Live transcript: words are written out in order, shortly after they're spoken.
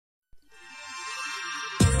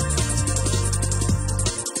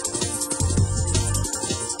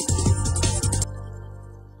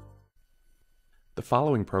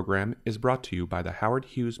following program is brought to you by the Howard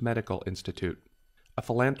Hughes Medical Institute, a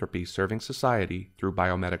philanthropy serving society through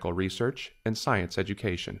biomedical research and science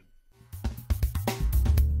education.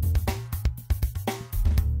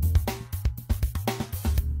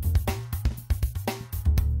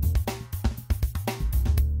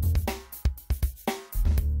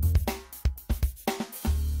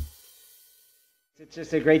 It's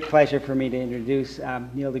just a great pleasure for me to introduce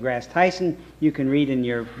Neil deGrasse Tyson. You can read in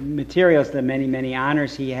your materials the many, many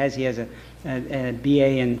honors he has. He has a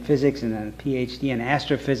BA in physics and a PhD in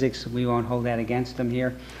astrophysics. We won't hold that against him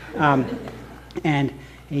here. And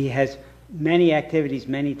he has many activities,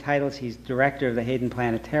 many titles. He's director of the Hayden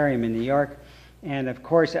Planetarium in New York. And of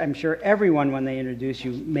course, I'm sure everyone, when they introduce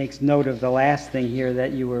you, makes note of the last thing here,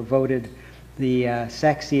 that you were voted the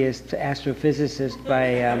sexiest astrophysicist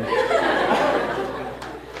by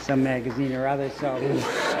some magazine or other, so.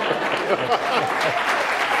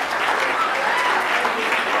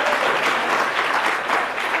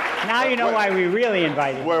 Now you know why we really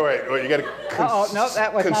invited you. Wait, you got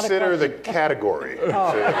to consider the category.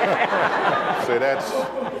 Oh. So that's,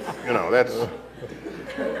 that's.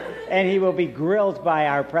 And he will be grilled by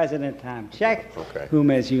our president, Tom Check, okay, whom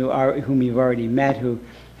you've already met, who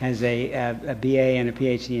has a BA and a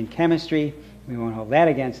PhD in chemistry. We won't hold that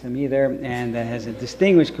against him either, and has a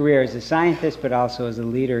distinguished career as a scientist, but also as a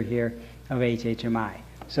leader here of HHMI.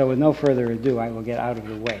 So with no further ado, I will get out of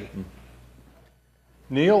the way.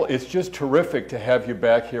 Neil, it's just terrific to have you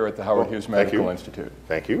back here at the Howard Hughes Medical Institute.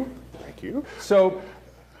 Thank you. Thank you. So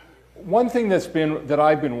one thing that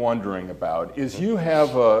I've been wondering about is you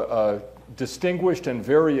have a distinguished and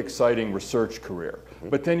very exciting research career,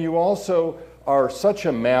 but then you also are such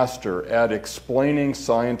a master at explaining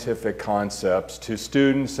scientific concepts to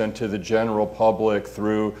students and to the general public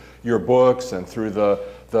through your books and through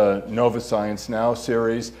the Nova Science Now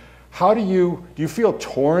series. How do you feel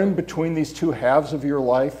torn between these two halves of your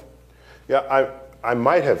life? Yeah, I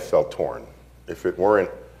might have felt torn if it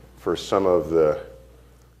weren't for some of the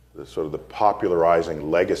sort of the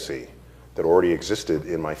popularizing legacy that already existed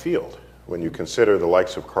in my field. When you consider the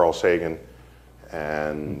likes of Carl Sagan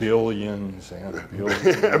and billions and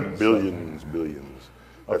billions. billions.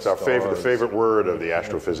 That's our favorite word of the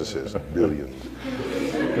astrophysicist, billions.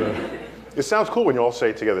 It sounds cool when you all say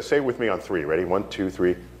it together. Say it with me on three. Ready? 1, 2,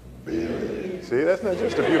 3. Billions. See, that's not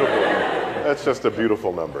just a beautiful. That's just a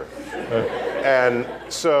beautiful number. And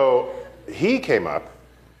so he came up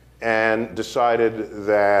and decided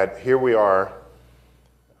that here we are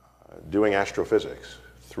doing astrophysics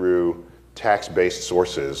through tax-based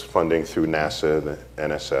sources, funding through NASA, the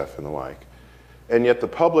NSF, and the like. And yet the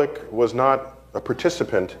public was not a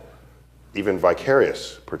participant, even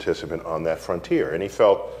vicarious participant on that frontier. And he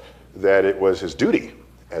felt that it was his duty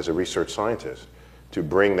as a research scientist to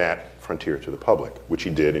bring that frontier to the public, which he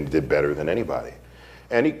did, and he did better than anybody.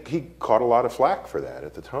 And he caught a lot of flack for that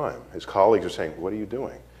at the time. His colleagues were saying, "What are you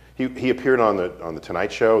doing?" He appeared on the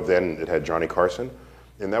Tonight Show, then it had Johnny Carson,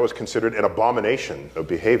 and that was considered an abomination of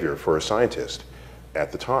behavior for a scientist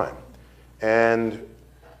at the time. And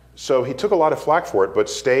so he took a lot of flack for it, but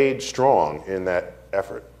stayed strong in that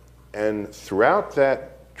effort. And throughout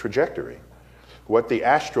that trajectory, what the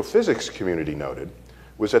astrophysics community noted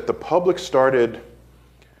was that the public started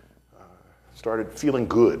feeling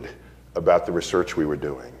good about the research we were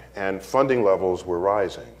doing, and funding levels were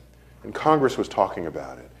rising, and Congress was talking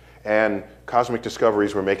about it, and cosmic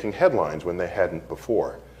discoveries were making headlines when they hadn't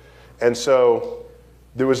before. And so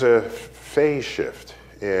there was a phase shift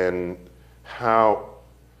in how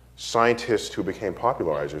scientists who became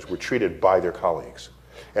popularizers were treated by their colleagues.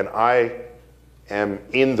 And I am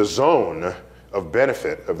in the zone of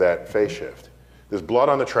benefit of that phase shift. There's blood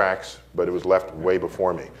on the tracks, but it was left way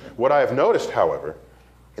before me. What I have noticed, however,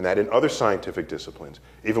 in that in other scientific disciplines,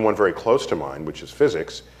 even one very close to mine, which is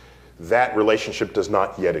physics, that relationship does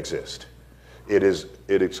not yet exist. It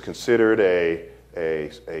is considered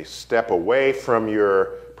a step away from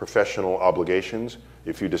your professional obligations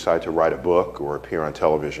if you decide to write a book or appear on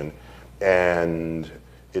television, and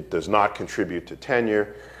it does not contribute to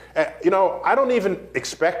tenure. I don't even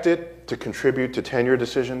expect it to contribute to tenure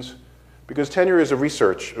decisions, because tenure is a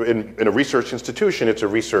research, in a research institution, it's a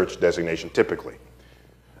research designation typically.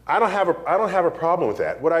 I don't have a problem with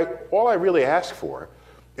that. All I really ask for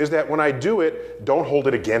is that when I do it, don't hold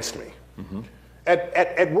it against me. Mm-hmm.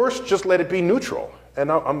 At worst, just let it be neutral, and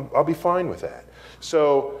I'll be fine with that.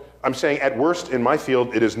 So I'm saying at worst in my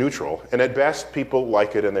field it is neutral, and at best people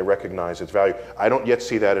like it and they recognize its value. I don't yet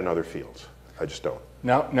see that in other fields. I just don't.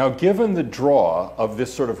 Now, given the draw of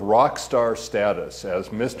this sort of rock star status as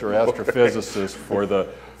Mr. Astrophysicist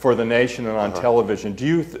for the nation and on television, do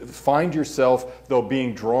you find yourself, though,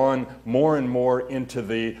 being drawn more and more into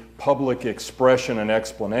the public expression and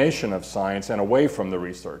explanation of science and away from the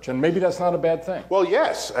research? And maybe that's not a bad thing. Well,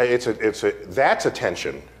 yes, that's a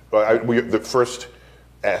tension. The first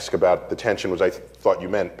ask about the tension was, I thought you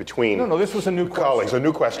meant between No, this was a new colleagues. question. A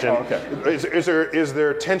new question. Oh, okay. Is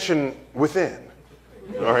there tension within?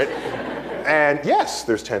 All right. And yes,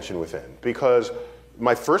 there's tension within, because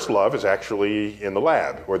my first love is actually in the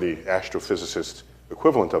lab, or the astrophysicist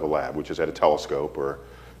equivalent of a lab, which is at a telescope or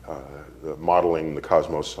modeling the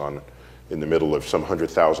cosmos in the middle of some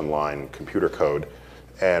 100,000 line computer code.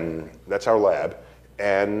 And that's our lab.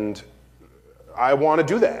 And I want to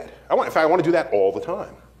do that. In fact, I want to do that all the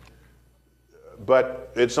time.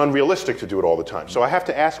 But it's unrealistic to do it all the time. So I have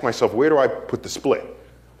to ask myself, where do I put the split?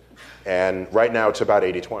 And right now it's about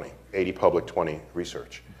 80-20, 80 public, 20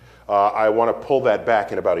 research. I want to pull that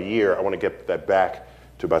back in about a year. I want to get that back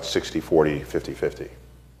to about 60-40, 50-50.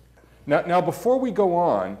 Now, before we go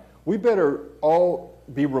on, we better all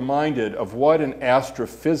be reminded of what an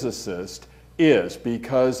astrophysicist is,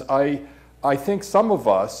 because I think some of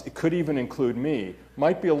us, it could even include me,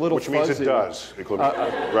 might be a little fuzzy. Which means it does,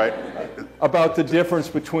 right? About the difference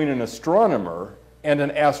between an astronomer and an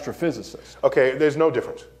astrophysicist. Okay, there's no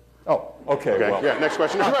difference. Oh, okay. Well. Yeah, next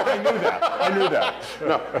question. I knew that.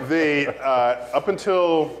 No, up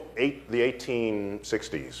until the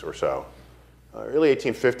 1860s or so, early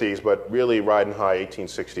 1850s, but really riding high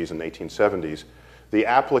 1860s and 1870s, the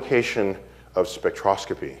application of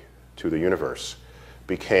spectroscopy to the universe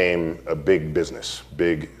became a big business,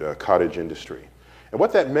 big cottage industry. And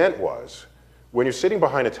what that meant was, when you're sitting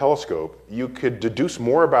behind a telescope, you could deduce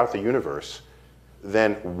more about the universe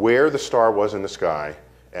than where the star was in the sky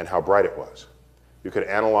and how bright it was. You could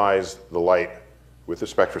analyze the light with the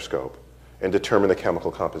spectroscope and determine the chemical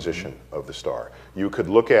composition of the star. You could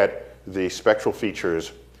look at the spectral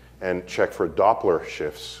features and check for Doppler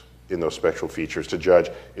shifts in those spectral features to judge,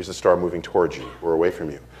 is the star moving towards you or away from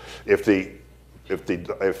you? If the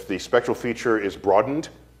spectral feature is broadened,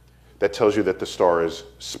 that tells you that the star is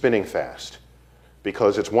spinning fast.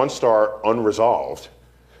 Because it's one star unresolved,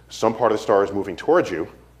 some part of the star is moving towards you,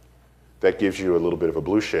 that gives you a little bit of a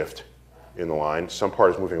blue shift in the line. Some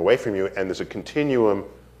part is moving away from you, and there's a continuum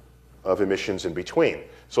of emissions in between.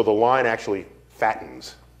 So the line actually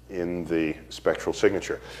fattens in the spectral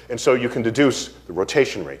signature. And so you can deduce the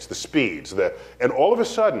rotation rates, the speeds, and all of a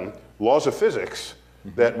sudden, laws of physics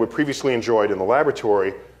that were previously enjoyed in the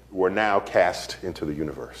laboratory were now cast into the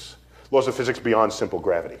universe. Laws of physics beyond simple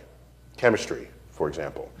gravity. Chemistry, for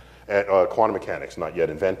example. And, quantum mechanics, not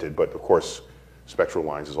yet invented, but of course, spectral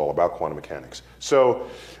lines is all about quantum mechanics. So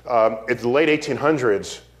in the late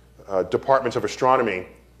 1800s, departments of astronomy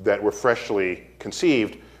that were freshly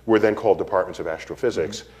conceived were then called departments of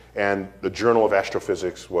astrophysics. And the Journal of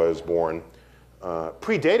Astrophysics was born,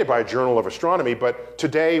 predated by a Journal of Astronomy, but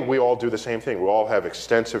today we all do the same thing. We all have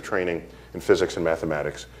extensive training in physics and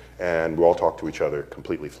mathematics, and we all talk to each other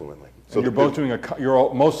completely fluently. So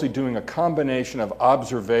you're mostly doing a combination of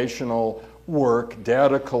observational work,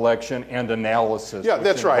 data collection, and analysis. Yeah,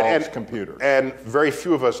 that's right. And computers. And very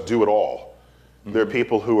few of us do it all. There are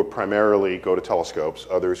people who primarily go to telescopes,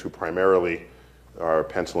 others who primarily are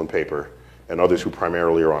pencil and paper, and others who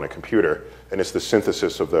primarily are on a computer. And it's the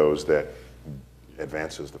synthesis of those that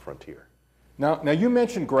advances the frontier. Now you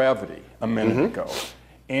mentioned gravity a minute ago,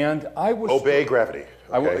 and I was obey gravity.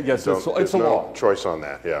 Okay? Yes, it's a law. No choice on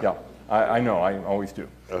that. Yeah. Yeah, I know. I always do.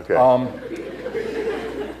 Okay.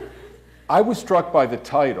 I was struck by the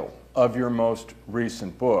title of your most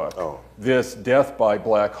recent book, this Death by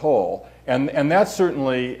Black Hole, and that's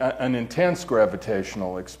certainly an intense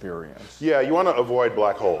gravitational experience. Yeah, you want to avoid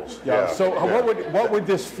black holes. Yeah. So what would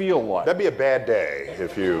this feel like? That'd be a bad day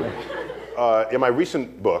if you. In my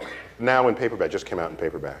recent book, now in paperback, just came out in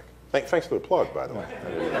paperback. Thanks for the plug, by the way.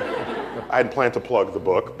 I hadn't planned to plug the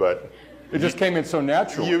book, but it just came in so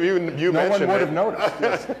natural. You no mentioned one would have noticed.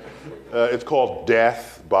 Yes. It's called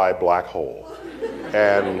Death by Black Hole,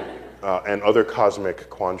 and other cosmic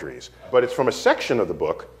quandaries. But it's from a section of the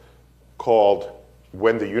book called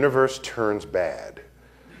When the Universe Turns Bad,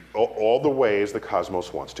 all the ways the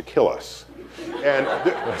cosmos wants to kill us. And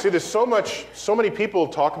see, there's so many people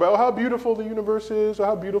talk about how beautiful the universe is, or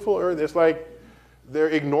how beautiful Earth. It's like they're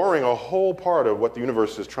ignoring a whole part of what the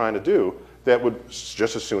universe is trying to do that would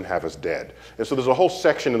just as soon have us dead. And so there's a whole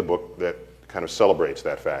section in the book that kind of celebrates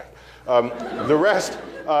that fact. The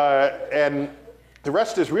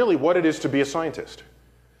rest is really what it is to be a scientist.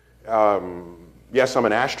 Yes, I'm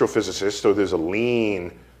an astrophysicist, so there's a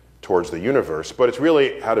lean towards the universe, but it's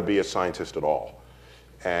really how to be a scientist at all.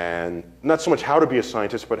 And not so much how to be a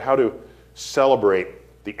scientist, but how to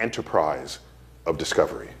celebrate the enterprise of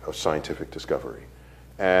discovery, of scientific discovery.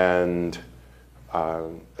 And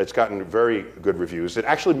it's gotten very good reviews. It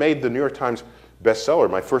actually made the New York Times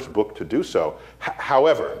bestseller, my first book to do so.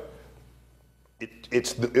 However,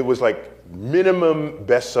 it was like minimum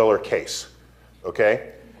bestseller case,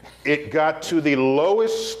 okay? It got to the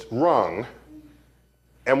lowest rung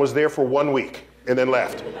and was there for 1 week and then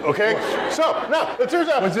left, okay? So, now, it turns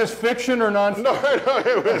out... Was this fiction or non-fiction?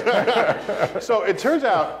 No, so it turns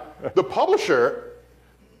out the publisher,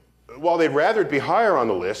 while they'd rather it be higher on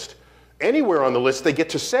the list, anywhere on the list they get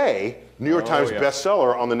to say New York Times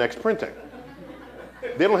bestseller on the next printing.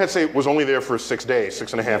 They don't have to say it was only there for 6 days,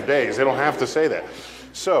 6.5 days. They don't have to say that.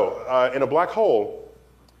 So, in a black hole,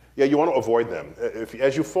 yeah, you want to avoid them.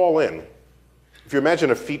 As you fall in, if you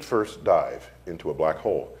imagine a feet-first dive into a black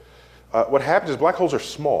hole, what happens is black holes are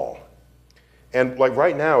small. And like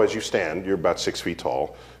right now, as you stand, you're about 6 feet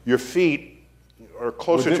tall, your feet are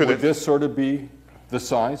closer to the... Would this sort of be the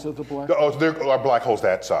size of the black hole? Oh, there are black holes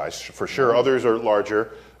that size, for sure. Others are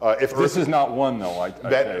larger. If this is not one, though,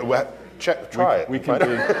 try it. We can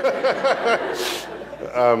be...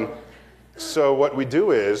 So what we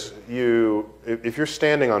do is, if you're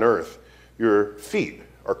standing on Earth, your feet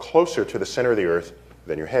are closer to the center of the Earth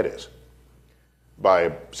than your head is,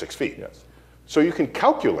 by 6 feet. Yes. So you can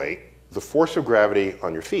calculate the force of gravity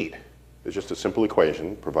on your feet. It's just a simple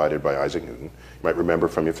equation provided by Isaac Newton. You might remember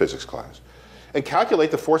from your physics class. And calculate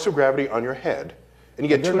the force of gravity on your head, and you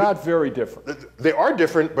get They're not very different. They are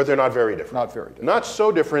different, but they're not very different. Not very different. Not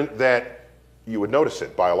so different that you would notice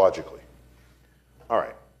it biologically. All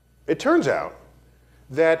right. It turns out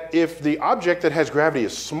that if the object that has gravity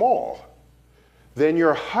is small, then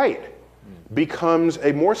your height becomes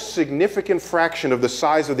a more significant fraction of the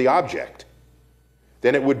size of the object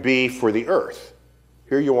than it would be for the Earth.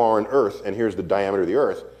 Here you are on Earth, and here's the diameter of the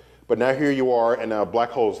Earth, but now here you are, and now a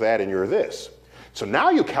black hole's that, and you're this. So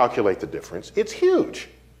now you calculate the difference. It's huge.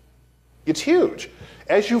 It's huge.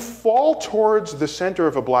 As you fall towards the center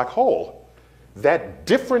of a black hole, that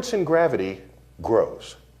difference in gravity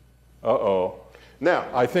grows. Uh-oh. Now,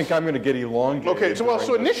 I think I'm going to get elongated. Okay,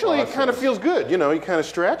 so initially it kind of feels good. You know, you kind of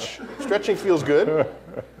stretch. Stretching feels good,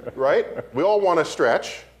 right? We all want to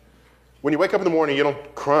stretch. When you wake up in the morning, you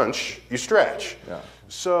don't crunch, you stretch. Yeah.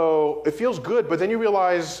 So it feels good, but then you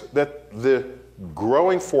realize that the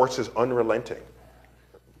growing force is unrelenting.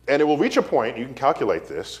 And it will reach a point, you can calculate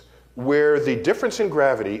this, where the difference in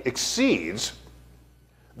gravity exceeds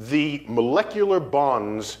the molecular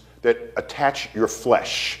bonds that attach your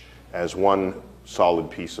flesh as one solid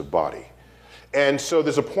piece of body. And so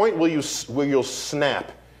there's a point where you'll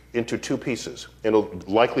snap into two pieces. It'll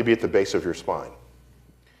likely be at the base of your spine.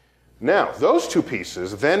 Now, those two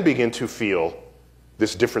pieces then begin to feel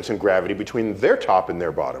this difference in gravity between their top and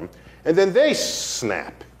their bottom, and then they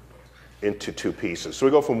snap into two pieces. So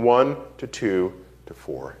we go from 1 to 2 to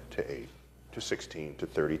 4 to 8 to 16 to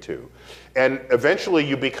 32. And eventually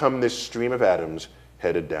you become this stream of atoms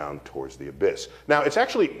headed down towards the abyss. Now, it's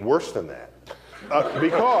actually worse than that.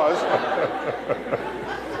 Because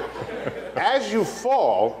as you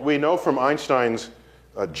fall, we know from Einstein's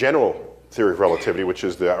general theory of relativity, which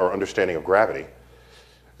is our understanding of gravity,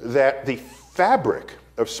 that the fabric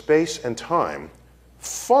of space and time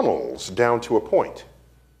funnels down to a point.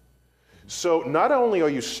 So not only are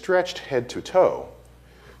you stretched head to toe,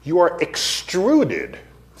 you are extruded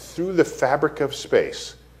through the fabric of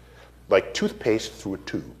space like toothpaste through a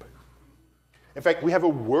tube. In fact, we have a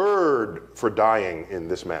word for dying in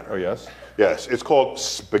this manner. Oh, yes? Yes, it's called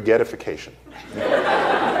spaghettification.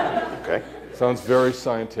 Okay? Sounds very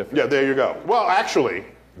scientific. Yeah, there you go. Well, actually,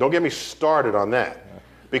 don't get me started on that.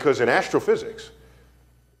 Because in astrophysics,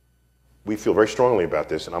 we feel very strongly about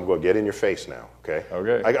this, and I'm going to get in your face now, okay?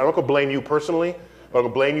 Okay. I'm not going to blame you personally, but I'm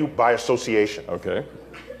going to blame you by association. Okay.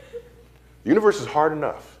 The universe is hard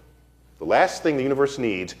enough. The last thing the universe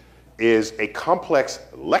needs is a complex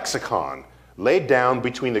lexicon laid down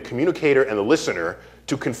between the communicator and the listener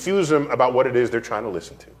to confuse them about what it is they're trying to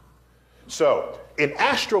listen to. So, in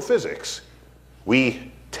astrophysics,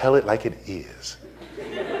 we tell it like it is.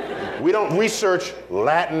 We don't research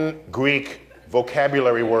Latin, Greek,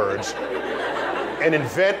 vocabulary words and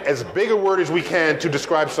invent as big a word as we can to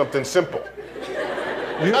describe something simple.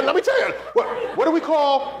 Let me tell you, what do we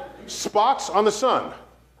call spots on the sun?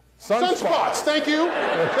 Sunspots. Thank you.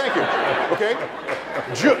 Thank you. Okay?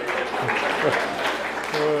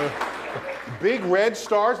 big red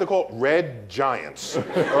stars, they're called red giants. All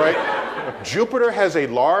right? Jupiter has a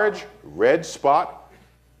large red spot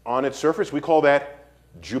on its surface. We call that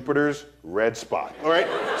Jupiter's red spot. All right?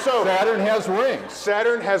 So Saturn has rings.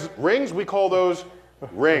 Saturn has rings. We call those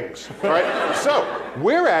rings. All right? So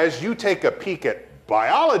whereas you take a peek at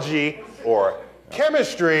biology or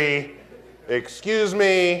chemistry, excuse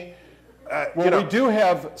me, We do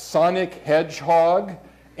have sonic hedgehog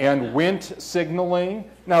and Wnt signaling.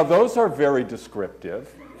 Now, those are very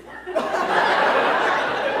descriptive.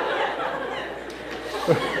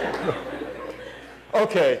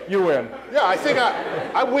 Okay, you win. Yeah, I think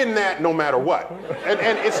I win that no matter what.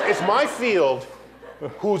 And it's my field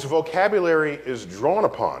whose vocabulary is drawn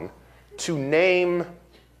upon to name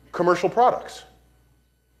commercial products.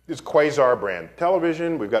 It's Quasar brand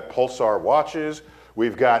television, we've got Pulsar watches,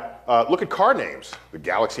 we've got, look at car names. The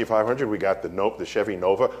Galaxy 500, we got the Chevy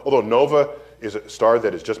Nova, although Nova is a star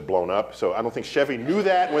that is just blown up, so I don't think Chevy knew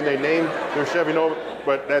that when they named their Chevy Nova,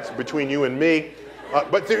 but that's between you and me.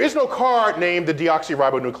 But there is no car named the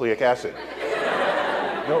deoxyribonucleic acid.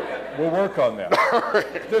 No, we'll work on that.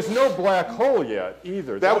 Right. There's no black hole yet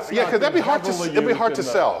either. Yeah, because that'd be hard to sell. It'd be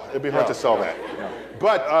hard to sell that. Yeah.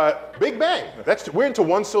 But Big Bang. We're into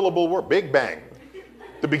one-syllable word. Big Bang.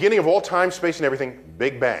 The beginning of all time, space, and everything.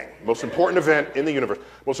 Big Bang. Most important event in the universe.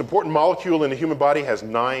 Most important molecule in the human body has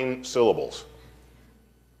 9 syllables.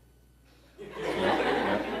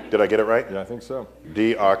 Did I get it right? Yeah, I think so.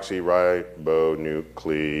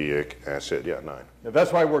 Deoxyribonucleic acid. Yeah, 9. Yeah,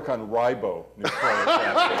 that's why I work on ribonucleic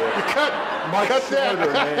acid. Cut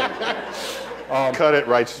that. Cut it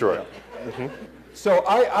right through it. Mm-hmm. So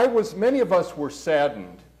many of us were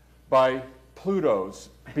saddened by Pluto's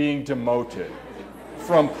being demoted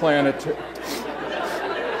from planet to...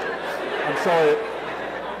 I'm sorry.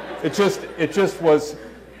 It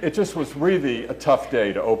just was really a tough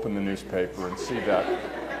day to open the newspaper and see that.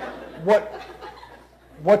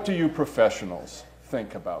 What do you professionals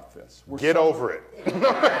think about this? Get over it.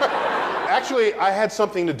 Actually, I had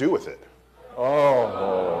something to do with it.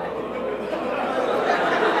 Oh.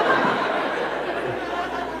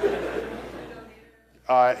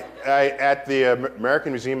 At the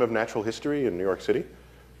American Museum of Natural History in New York City,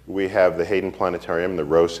 we have the Hayden Planetarium, the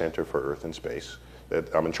Rose Center for Earth and Space.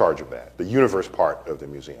 I'm in charge of that, the universe part of the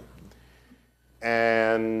museum.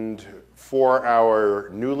 And for our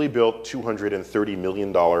newly built $230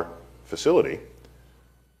 million facility,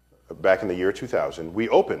 back in the year 2000, we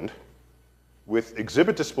opened with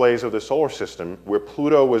exhibit displays of the solar system where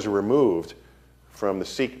Pluto was removed from the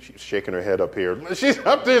seat. She's shaking her head up here. She's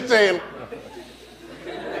up there saying,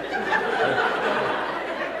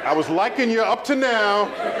 I was liking you up to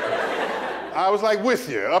now. I was like with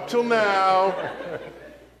you up till now.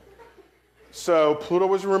 So Pluto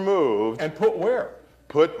was removed. And put where?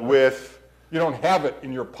 Put with... You don't have it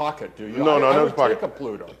in your pocket, do you? No, no, I no would pocket. take a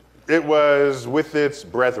Pluto. It was with its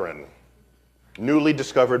brethren, newly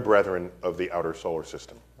discovered brethren of the outer solar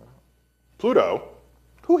system. Pluto,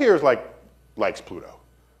 who here likes Pluto?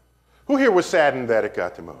 Who here was saddened that it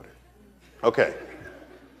got demoted? Okay.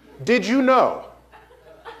 Did you know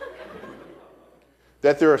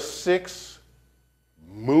that there are 6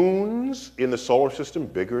 moons in the solar system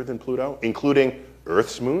bigger than Pluto, including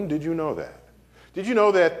Earth's moon? Did you know that? Did you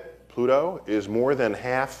know that Pluto is more than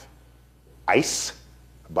half ice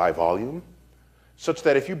by volume, such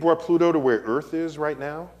that if you brought Pluto to where Earth is right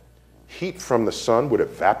now, heat from the sun would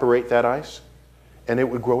evaporate that ice, and it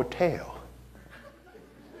would grow a tail?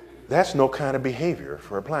 That's no kind of behavior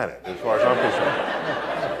for a planet, as far as I'm concerned.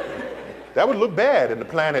 That would look bad in the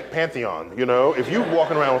planet pantheon, you know, if you were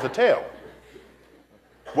walking around with a tail.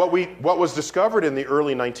 What was discovered in the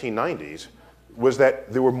early 1990s was that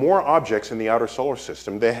there were more objects in the outer solar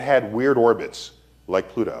system that had weird orbits, like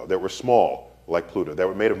Pluto, that were small, like Pluto, that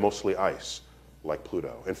were made of mostly ice, like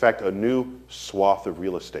Pluto. In fact, a new swath of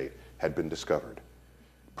real estate had been discovered.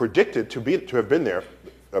 Predicted to have been there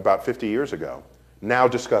about 50 years ago, now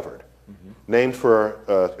discovered. Named for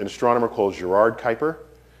an astronomer called Gerard Kuiper,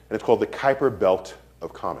 and it's called the Kuiper Belt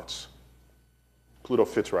of Comets. Pluto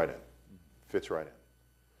fits right in, fits right in.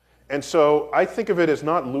 And so I think of it as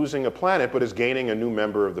not losing a planet, but as gaining a new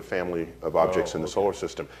member of the family of objects in the solar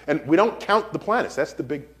system. And we don't count the planets. That's the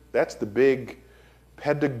big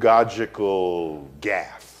pedagogical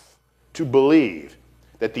gaffe, to believe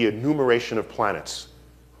that the enumeration of planets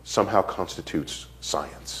somehow constitutes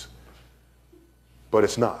science. But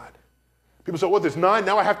it's not. People say, well, there's 9,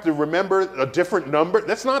 now I have to remember a different number.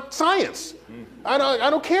 That's not science. I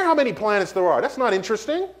don't care how many planets there are. That's not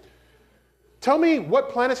interesting. Tell me what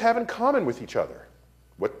planets have in common with each other,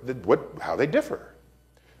 how they differ.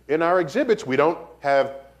 In our exhibits, we don't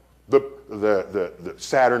have the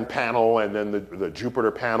Saturn panel and then the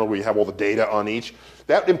Jupiter panel where you have all the data on each.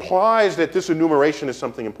 That implies that this enumeration is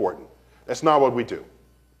something important. That's not what we do.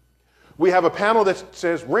 We have a panel that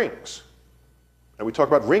says rings. And we talk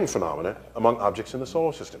about ring phenomena among objects in the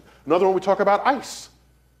solar system. Another one, we talk about ice.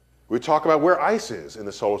 We talk about where ice is in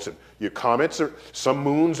the solar system. Your comets, some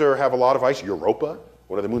moons have a lot of ice. Europa,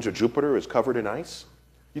 one of the moons of Jupiter, is covered in ice.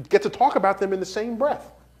 You get to talk about them in the same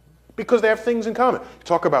breath because they have things in common. You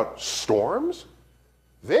talk about storms.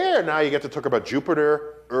 There, now you get to talk about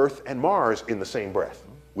Jupiter, Earth, and Mars in the same breath.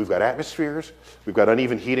 We've got atmospheres. We've got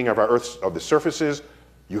uneven heating of the surfaces.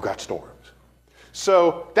 You've got storms.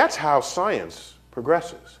 So that's how science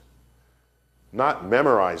progresses. Not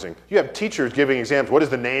memorizing. You have teachers giving exams. What is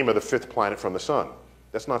the name of the fifth planet from the sun?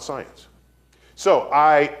 That's not science. So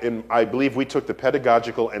I believe we took the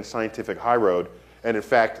pedagogical and scientific high road, and in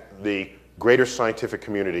fact, the greater scientific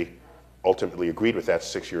community ultimately agreed with that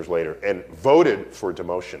 6 years later and voted for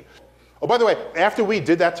demotion. Oh, by the way, after we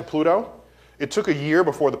did that to Pluto, it took a year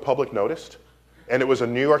before the public noticed, and it was a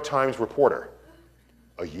New York Times reporter,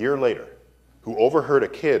 a year later, who overheard a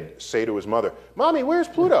kid say to his mother, "Mommy, where's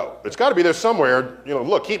Pluto? It's got to be there somewhere. You know,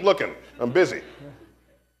 look, keep looking. I'm busy."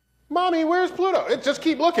 "Mommy, where's Pluto? Just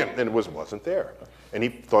keep looking." And it wasn't there. And he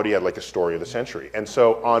thought he had like the story of the century. And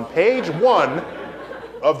so on page 1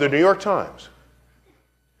 of the New York Times,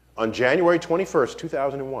 on January 21st,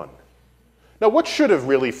 2001. Now, what should have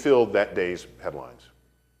really filled that day's headlines?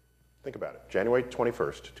 Think about it. January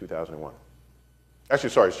 21st, 2001.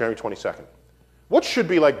 Actually, sorry, it's January 22nd. What should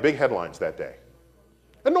be like big headlines that day?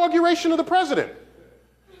 Inauguration of the president.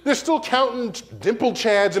 They're still counting dimpled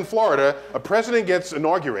chads in Florida. A president gets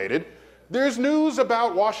inaugurated. There's news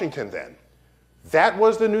about Washington then. That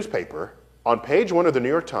was the newspaper on page 1 of the New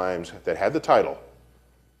York Times that had the title,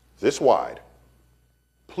 this wide,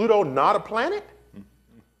 "Pluto not a planet?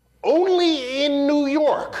 Only in New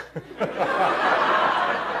York."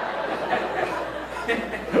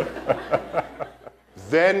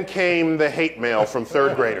 Then came the hate mail from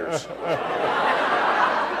 3rd graders.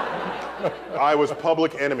 I was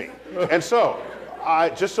public enemy. And so, I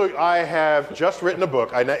have just written a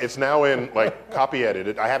book. It's now in, like, copy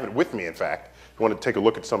edited. I have it with me, in fact, if you want to take a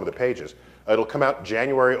look at some of the pages. It'll come out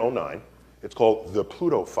January 09. It's called The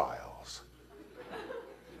Pluto Files.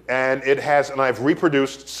 And I've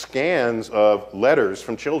reproduced scans of letters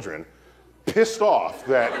from children pissed off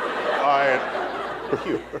that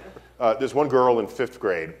there's one girl in 5th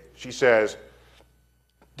grade. She says,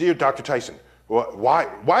 "Dear Dr. Tyson,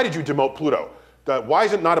 why did you demote Pluto? Why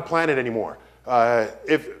is it not a planet anymore?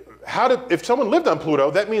 If someone lived on Pluto,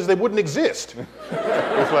 that means they wouldn't exist."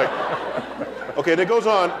 It's like, okay, and it goes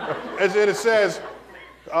on, and it says,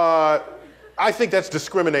 "I think that's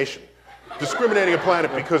discrimination. Discriminating a planet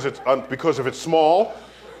because of its small."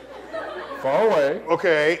 Far away.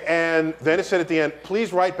 Okay, and then it said at the end,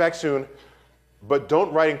 "Please write back soon, but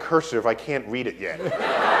don't write in cursive. I can't read it yet."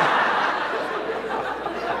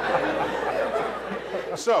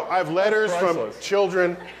 So I have letters from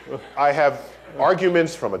children. I have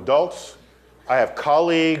arguments from adults. I have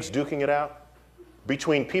colleagues duking it out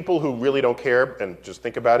between people who really don't care and just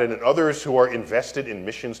think about it, and others who are invested in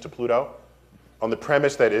missions to Pluto on the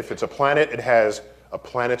premise that if it's a planet, it has a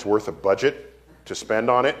planet's worth of budget to spend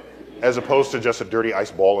on it, as opposed to just a dirty ice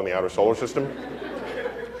ball in the outer solar system.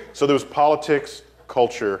 So there was politics,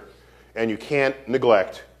 culture, and you can't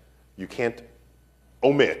neglect, you can't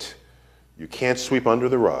omit, you can't sweep under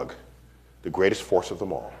the rug the greatest force of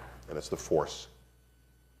them all, and it's the force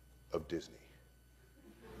of Disney.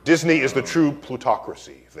 Disney is the true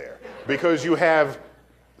plutocracy there, because you have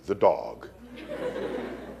the dog,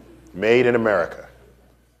 made in America,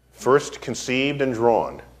 first conceived and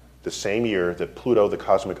drawn the same year that Pluto, the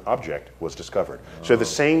cosmic object, was discovered. So the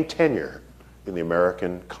same tenure in the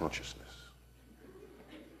American consciousness.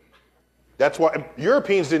 That's why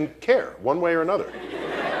Europeans didn't care one way or another.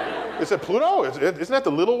 They said, "Pluto, isn't that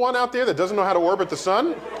the little one out there that doesn't know how to orbit the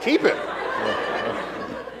sun? Keep it."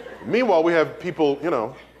 Meanwhile, we have people,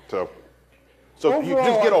 so overall, you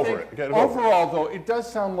just get over it. Overall, though, it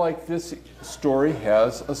does sound like this story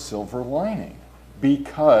has a silver lining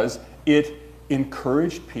because it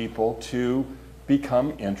encouraged people to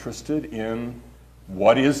become interested in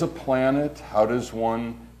what is a planet, how does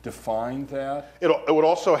one define that? It would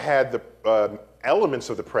also had the elements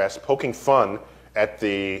of the press poking fun at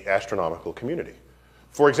the astronomical community.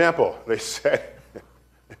 For example, they said,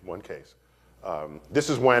 in one case, this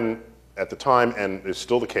is when, at the time, and is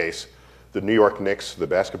still the case, the New York Knicks, the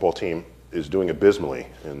basketball team, is doing abysmally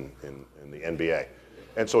in the NBA.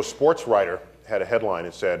 And so a sports writer had a headline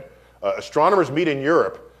and said, "Astronomers meet in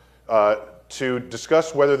Europe to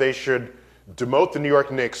discuss whether they should demote the New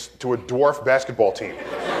York Knicks to a dwarf basketball team.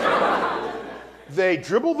 They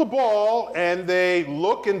dribble the ball and they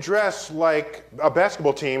look and dress like a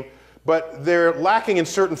basketball team, but they're lacking in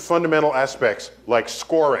certain fundamental aspects, like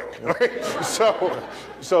scoring. Right? So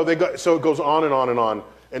it goes on and on and on.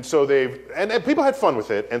 And so and people had fun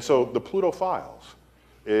with it. And so the Pluto Files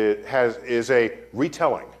is a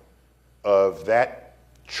retelling of that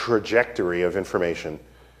trajectory of information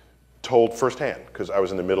told firsthand, because I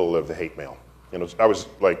was in the middle of the hate mail. I was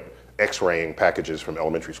like X-raying packages from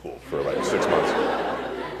elementary school for like 6 months.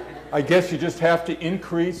 I guess you just have to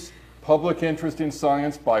increase public interest in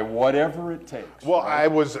science by whatever it takes. Well, right?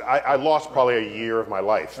 I lost probably a year of my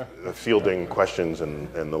life fielding questions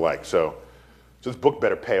and the like. So this book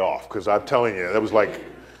better pay off, because I'm telling you, that was like,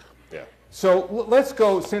 yeah. So let's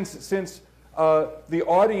go, since the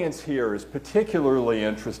audience here is particularly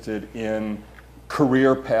interested in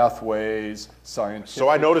career pathways, scientific So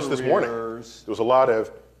I noticed careers. this morning, there was a lot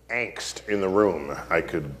of angst in the room, I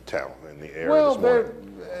could tell, in the air this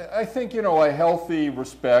morning. I think, a healthy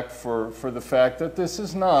respect for the fact that this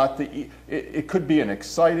is not it could be an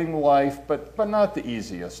exciting life, but not the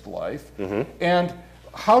easiest life. Mm-hmm. And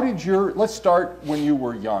how did let's start when you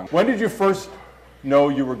were young. When did you first know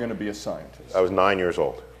you were going to be a scientist? I was 9 years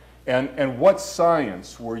old. And what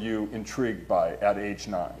science were you intrigued by at age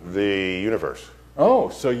 9? The universe. Oh,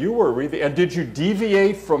 so you were really, and did you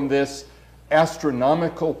deviate from this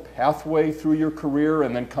astronomical pathway through your career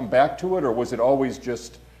and then come back to it, or was it always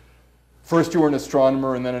just, first you were an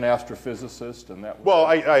astronomer and then an astrophysicist, and that was Well,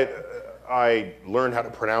 I learned how to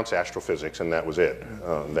pronounce astrophysics, and that was it,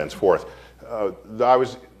 thenceforth.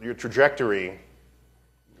 Your trajectory,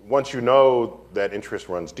 once you know that interest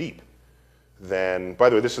runs deep, then, by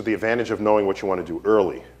the way, this is the advantage of knowing what you want to do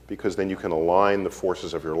early, because then you can align the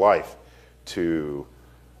forces of your life to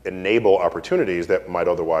enable opportunities that might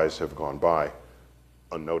otherwise have gone by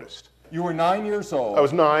unnoticed. You were 9 years old. I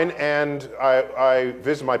was 9, and I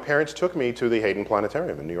visited. My parents took me to the Hayden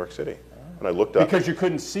Planetarium in New York City, and I looked up. Because you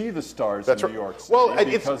couldn't see the stars in New York City, well,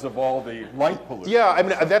 because of all the light pollution. Yeah, I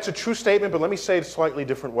mean, that's a true statement, but let me say it a slightly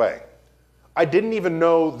different way. I didn't even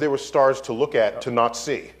know there were stars to look at to not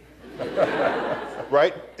see.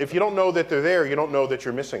 Right? If you don't know that they're there, you don't know that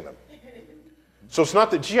you're missing them. So it's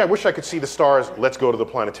not that, gee, I wish I could see the stars, let's go to the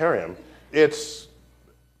planetarium. It's,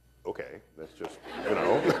 okay, that's just,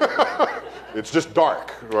 it's just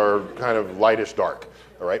dark, or kind of lightish dark,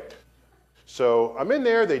 all right? So I'm in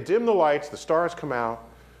there, they dim the lights, the stars come out,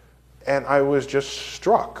 and I was just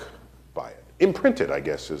struck by it. Imprinted, I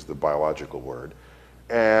guess, is the biological word.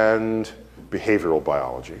 And behavioral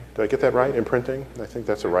biology. Did I get that right? Imprinting? I think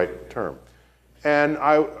that's the right term. And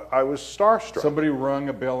I was starstruck. Somebody rung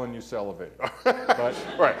a bell and you salivated.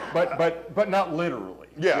 Right. But not literally.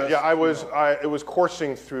 Yeah, it was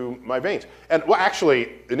coursing through my veins. And well,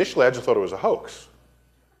 actually, initially I just thought it was a hoax.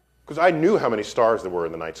 Because I knew how many stars there were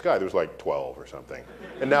in the night sky. There was like 12 or something.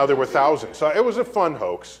 And now there were thousands. So it was a fun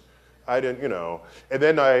hoax. I didn't, And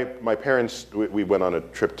then my parents, we went on a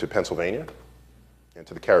trip to Pennsylvania and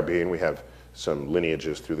to the Caribbean. We have some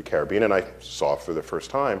lineages through the Caribbean. And I saw for the first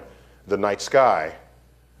time the night sky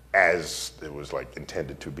as it was like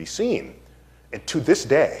intended to be seen. And to this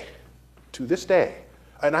day,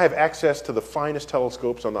 and I have access to the finest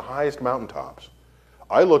telescopes on the highest mountaintops,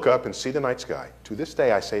 I look up and see the night sky. To this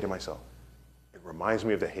day, I say to myself, it reminds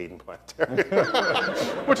me of the Hayden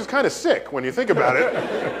Planetarium. Which is kind of sick when you think about it.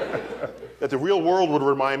 That the real world would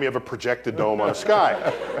remind me of a projected dome on a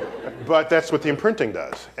sky. But that's what the imprinting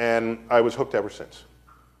does. And I was hooked ever since.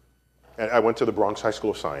 And I went to the Bronx High School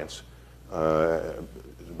of Science.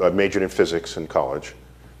 I majored in physics in college.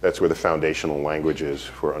 That's where the foundational language is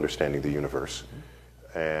for understanding the universe.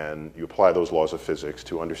 And you apply those laws of physics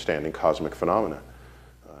to understanding cosmic phenomena.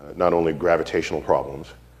 Not only gravitational problems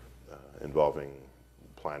involving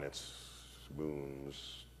planets,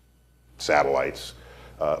 moons, satellites,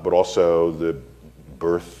 but also the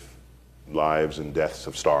birth, lives, and deaths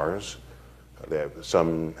of stars.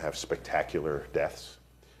 Some have spectacular deaths.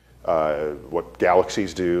 What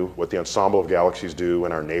galaxies do, what the ensemble of galaxies do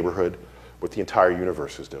in our neighborhood, what the entire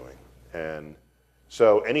universe is doing. And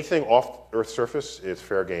so anything off Earth's surface is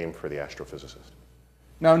fair game for the astrophysicist.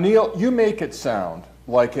 Now, Neil, you make it sound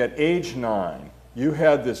like at age 9, you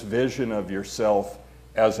had this vision of yourself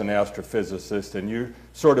as an astrophysicist, and you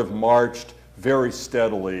sort of marched very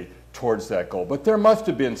steadily towards that goal. But there must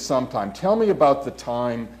have been some time. Tell me about the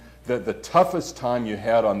time, the toughest time you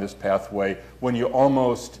had on this pathway when you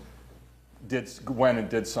almost went and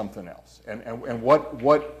did something else, and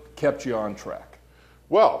what kept you on track?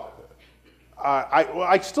 Well,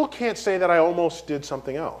 I still can't say that I almost did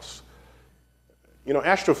something else. You know,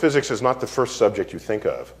 astrophysics is not the first subject you think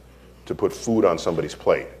of to put food on somebody's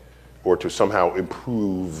plate or to somehow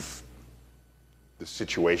improve the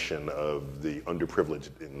situation of the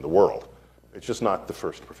underprivileged in the world. It's just not the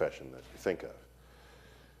first profession that you think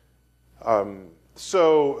of.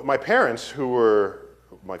 So my parents,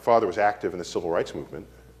 my father was active in the civil rights movement.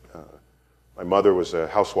 My mother was a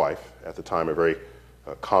housewife at the time, a very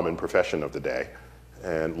common profession of the day,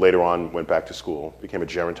 and later on went back to school, became a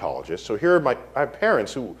gerontologist. So here I have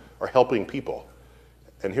parents who are helping people,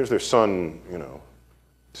 and here's their son, you know,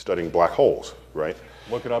 studying black holes, right?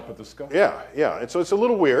 Looking up at the sky. Yeah. And so it's a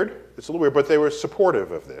little weird. But they were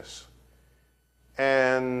supportive of this.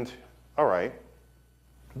 And, all right.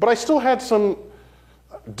 But I still had some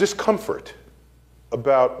discomfort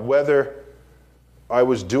about whether I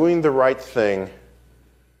was doing the right thing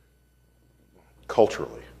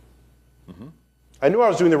culturally. Mm-hmm. I knew I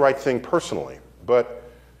was doing the right thing personally, but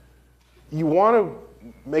you want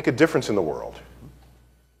to make a difference in the world.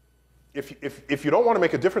 If you don't want to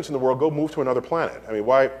make a difference in the world, go move to another planet. I mean,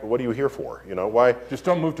 why? What are you here for? You know, why? Just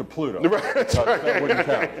don't move to Pluto. That's right. That wouldn't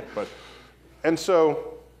count. But. And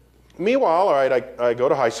so, meanwhile, all right, I go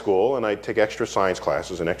to high school and I take extra science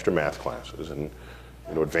classes and extra math classes and,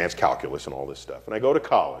 you know, advanced calculus and all this stuff. And I go to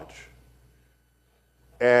college,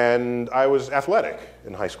 and I was athletic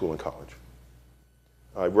in high school and college.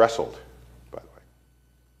 I wrestled, by the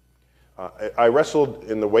way. I wrestled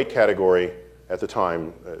in the weight category at the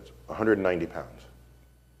time, 190 pounds.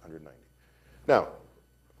 190. Now,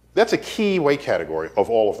 that's a key weight category of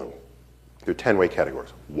all of them. There are 10 weight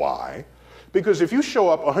categories. Why? Because if you show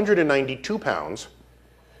up 192 pounds,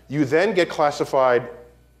 you then get classified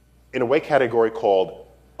in a weight category called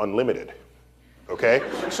unlimited. Okay?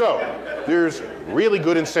 So, there's really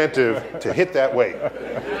good incentive to hit that weight.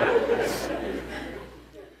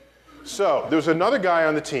 So, there's another guy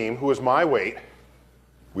on the team who was my weight.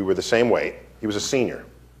 We were the same weight. He was a senior,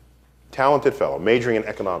 talented fellow, majoring in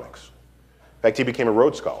economics. In fact, he became a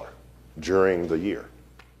Rhodes Scholar during the year.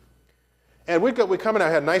 And we come in, I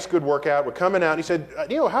had a nice, good workout. We're coming out, and he said,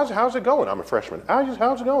 Neil, how's it going? I'm a freshman.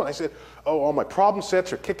 How's it going? I said, all my problem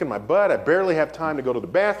sets are kicking my butt. I barely have time to go to the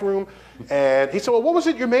bathroom. And he said, well, what was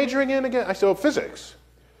it you're majoring in again? I said, oh, physics.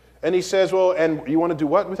 And he says, well, and you want to do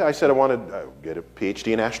what with it? I said, I want to get a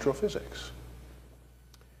PhD in astrophysics.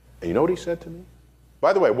 And you know what he said to me?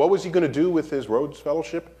 By the way, what was he going to do with his Rhodes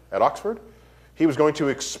Fellowship at Oxford? He was going to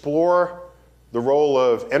explore the role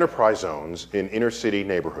of enterprise zones in inner city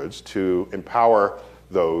neighborhoods to empower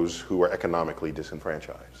those who are economically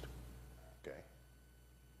disenfranchised. Okay?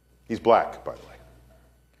 He's black, by the way.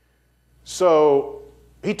 So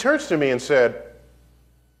he turns to me and said,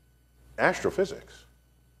 astrophysics.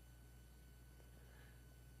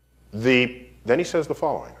 Then he says the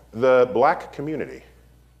following: the black community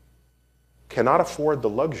cannot afford the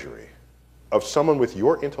luxury of someone with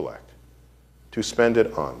your intellect to spend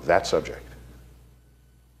it on that subject.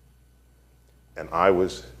 And I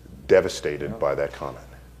was devastated by that comment.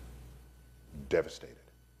 Devastated.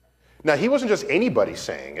 Now, he wasn't just anybody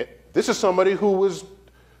saying it. This is somebody who was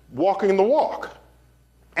walking the walk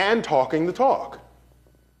and talking the talk.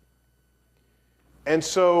 And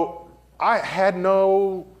so I had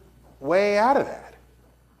no way out of that.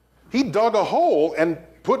 He dug a hole and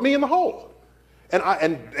put me in the hole. And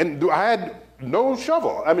I had no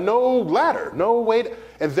shovel, no ladder, no way,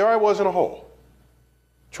 and there I was in a hole,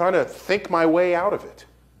 trying to think my way out of it.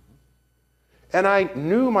 And I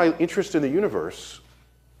knew my interest in the universe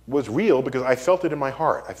was real because I felt it in my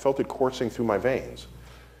heart. I felt it coursing through my veins.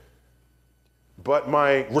 But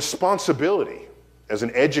my responsibility as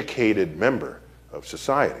an educated member of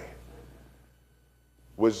society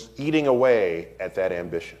was eating away at that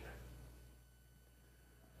ambition.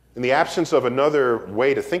 In the absence of another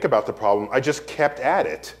way to think about the problem, I just kept at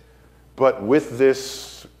it, but with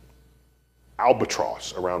this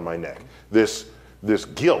albatross around my neck, this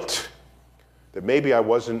guilt that maybe I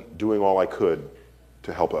wasn't doing all I could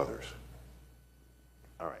to help others.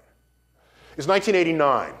 All right. It's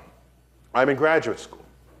 1989. I'm in graduate school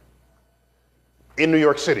in New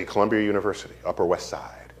York City, Columbia University, Upper West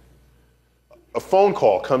Side. A phone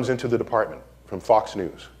call comes into the department from Fox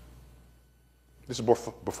News. This is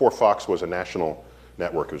before Fox was a national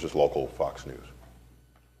network. It was just local Fox News.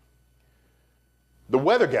 The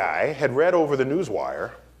weather guy had read over the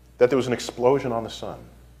newswire that there was an explosion on the sun.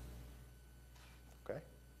 Okay?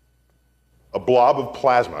 A blob of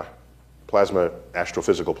plasma,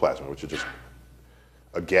 astrophysical plasma, which is just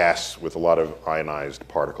a gas with a lot of ionized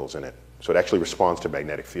particles in it. So it actually responds to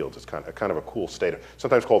magnetic fields. It's kind of a cool state,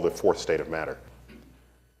 sometimes called the fourth state of matter.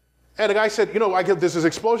 And the guy said, you know, there's this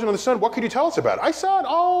explosion in the sun. What could you tell us about it? I said,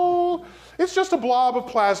 oh, it's just a blob of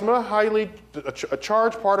plasma,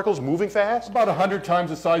 charged particles moving fast. About 100 times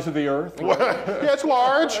the size of the Earth. Yeah, it's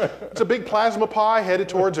large. It's a big plasma pie headed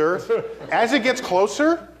towards Earth. As it gets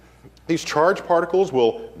closer, these charged particles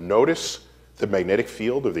will notice the magnetic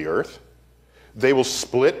field of the Earth. They will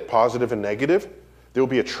split, positive and negative. They'll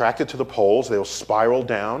be attracted to the poles. They'll spiral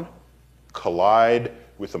down, collide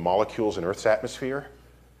with the molecules in Earth's atmosphere,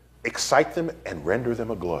 excite them and render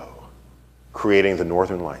them aglow, creating the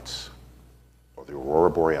northern lights, or the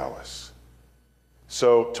aurora borealis.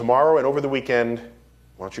 So tomorrow and over the weekend,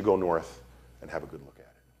 why don't you go north and have a good look at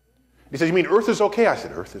it? He said, you mean Earth is okay? I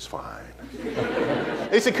said, Earth is fine.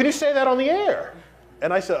 They said, can you say that on the air?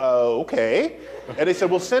 And I said, okay. And they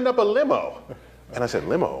said, we'll send up a limo. And I said,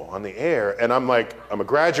 limo on the air? And I'm like, I'm a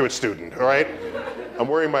graduate student, all right? I'm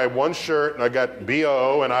wearing my one shirt and I got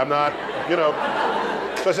BO and I'm not, you know.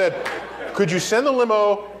 So I said, could you send the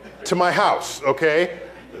limo to my house, okay?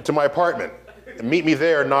 To my apartment. And meet me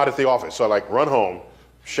there, not at the office. So I like run home,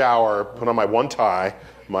 shower, put on my one tie,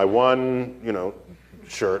 my one, you know,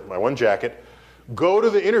 shirt, my one jacket, go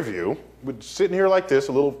to the interview, would sit in here like this,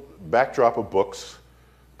 a little backdrop of books,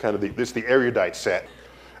 kind of the erudite set.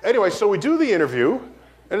 Anyway, so we do the interview,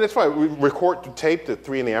 and it's fine. We record the tape at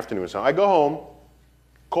 3 in the afternoon. So I go home,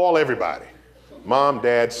 call everybody. Mom,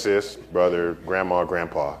 dad, sis, brother, grandma,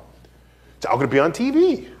 grandpa. I'm going to be on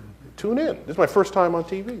TV. Tune in. This is my first time on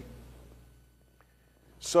TV.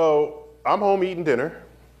 So I'm home eating dinner,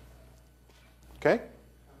 okay?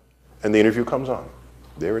 And the interview comes on.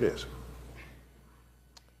 There it is.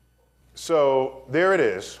 So there it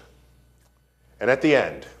is. And at the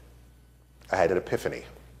end, I had an epiphany,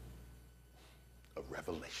 a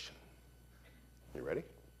revelation. You ready?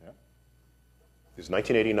 Yeah. This is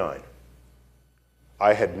 1989.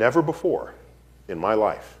 I had never before in my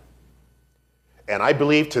life, and I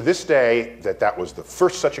believe to this day that that was the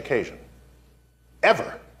first such occasion,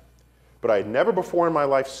 ever, but I had never before in my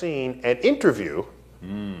life seen an interview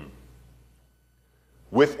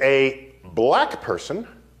with a black person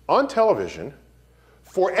on television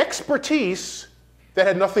for expertise that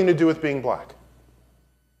had nothing to do with being black.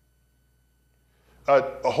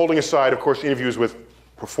 Holding aside, of course, interviews with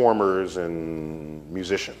performers and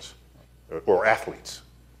musicians or athletes,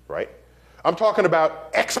 right? I'm talking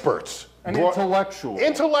about experts. An intellectual.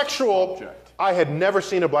 Intellectual. Subject. I had never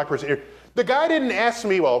seen a black person. The guy didn't ask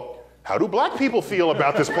me, well, how do black people feel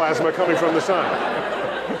about this plasma coming from the sun?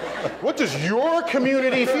 What does your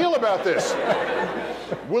community feel about this?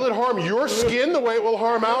 Will it harm your skin the way it will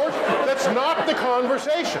harm ours? That's not the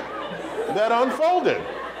conversation that unfolded.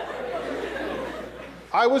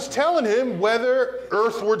 I was telling him whether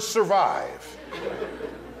Earth would survive.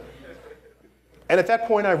 And at that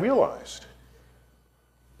point I realized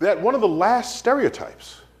that one of the last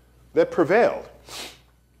stereotypes that prevailed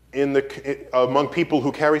among people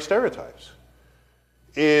who carry stereotypes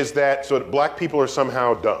is that black people are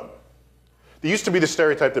somehow dumb. There used to be the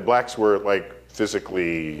stereotype that blacks were like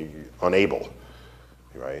physically unable,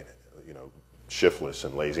 right? You know, shiftless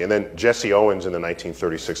and lazy. And then Jesse Owens in the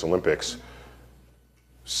 1936 Olympics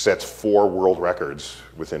sets 4 world records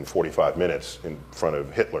within 45 minutes in front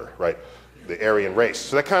of Hitler, right? The Aryan race.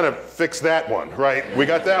 So that kind of fixed that one, right? We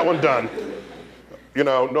got that one done. You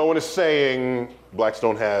know, no one is saying blacks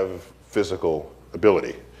don't have physical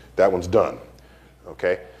ability. That one's done,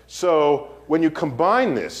 okay? So when you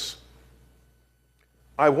combine this,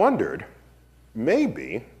 I wondered,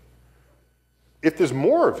 maybe, if there's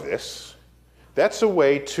more of this, that's a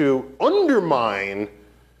way to undermine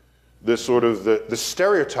the the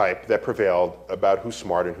stereotype that prevailed about who's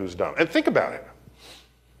smart and who's dumb. And think about it.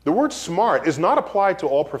 The word smart is not applied to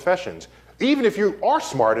all professions, even if you are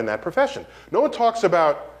smart in that profession. No one talks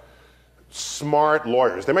about smart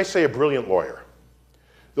lawyers. They may say a brilliant lawyer.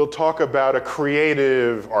 They'll talk about a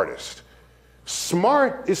creative artist.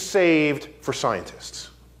 Smart is saved for scientists.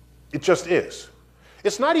 It just is.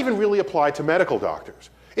 It's not even really applied to medical doctors.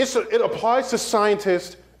 It applies to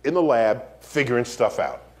scientists in the lab figuring stuff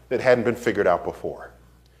out that hadn't been figured out before.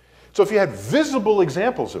 So if you had visible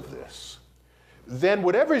examples of this, then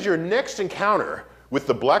whatever is your next encounter with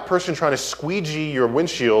the black person trying to squeegee your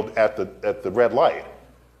windshield at the red light,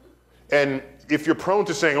 and if you're prone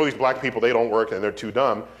to saying, oh, these black people, they don't work and they're too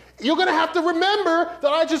dumb, you're going to have to remember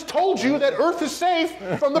that I just told you that Earth is safe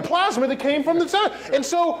from the plasma that came from the sun. And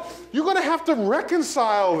so you're going to have to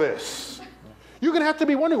reconcile this. You're going to have to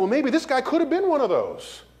be wondering, well, maybe this guy could have been one of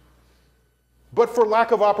those. But for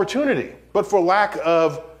lack of opportunity, but for lack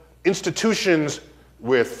of institutions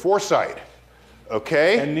with foresight,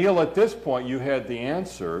 Okay? And Neil, at this point, you had the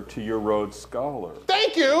answer to your Rhodes Scholar.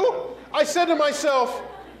 Thank you! I said to myself,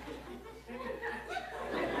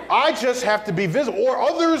 I just have to be visible, or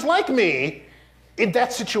others like me, in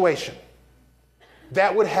that situation.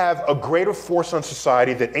 That would have a greater force on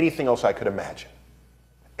society than anything else I could imagine.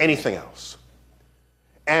 Anything else.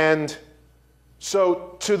 And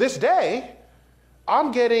so to this day,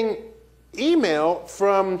 I'm getting email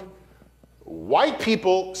from white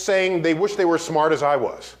people saying they wish they were as smart as I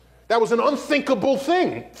was. That was an unthinkable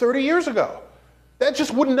thing 30 years ago. That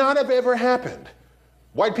just would not have ever happened.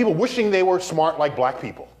 White people wishing they were smart like black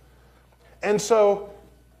people. And so,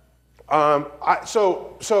 then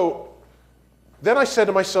I said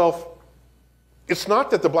to myself, it's not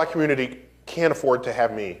that the black community can't afford to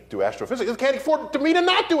have me do astrophysics. It can't afford me to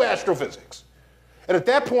not do astrophysics. And at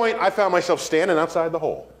that point, I found myself standing outside the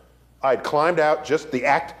hole. I'd climbed out, just the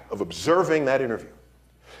act of observing that interview.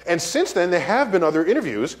 And since then, there have been other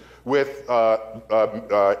interviews with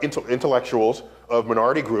intellectuals of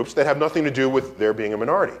minority groups that have nothing to do with their being a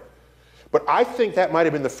minority. But I think that might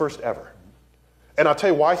have been the first ever. And I'll tell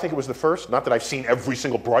you why I think it was the first. Not that I've seen every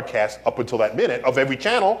single broadcast up until that minute of every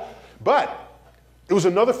channel, but it was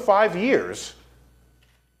another 5 years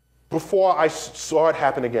before I saw it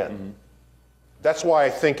happen again. Mm-hmm. That's why I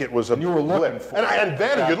think it was a blip. You were looking for it. And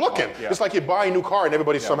then you're looking. Yeah. It's like you buy a new car and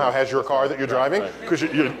everybody somehow has your car that you're driving. Because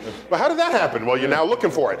but how did that happen? Well, you're now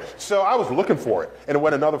looking for it. So I was looking for it, and it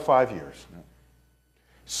went another 5 years.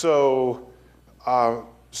 So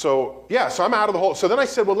I'm out of the hole. So then I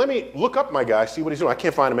said, well, let me look up my guy, see what he's doing. I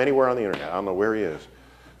can't find him anywhere on the internet. I don't know where he is.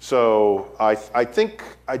 So I think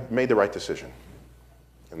I made the right decision,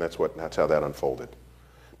 and that's how that unfolded.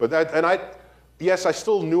 Yes, I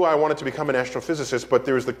still knew I wanted to become an astrophysicist, but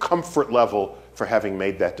there was the comfort level for having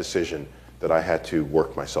made that decision that I had to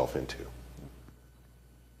work myself into.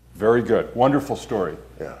 Very good. Wonderful story.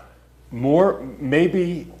 Yeah. More,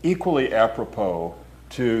 maybe equally apropos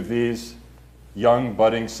to these young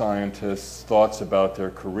budding scientists' thoughts about their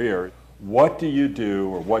career. What do you do,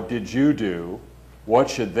 or what did you do, what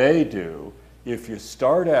should they do if you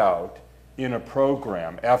start out in a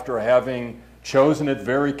program after having chosen it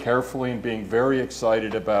very carefully and being very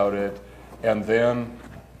excited about it, and then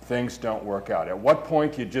things don't work out? At what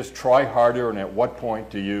point do you just try harder, and at what point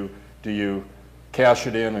do you cash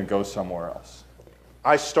it in and go somewhere else?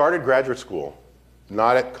 I started graduate school,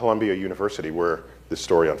 not at Columbia University where this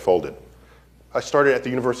story unfolded. I started at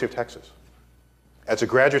the University of Texas. As a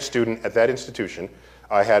graduate student at that institution,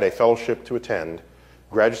 I had a fellowship to attend.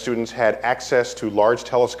 Graduate students had access to large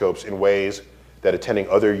telescopes in ways that attending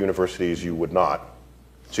other universities you would not.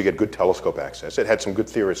 So you get good telescope access. It had some good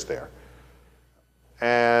theorists there.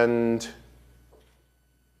 And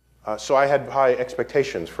so I had high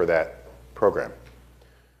expectations for that program.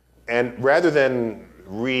 And rather than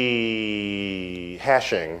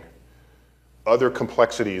rehashing other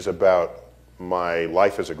complexities about my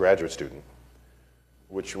life as a graduate student,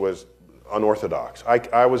 which was unorthodox,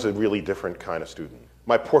 I was a really different kind of student.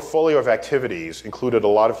 My portfolio of activities included a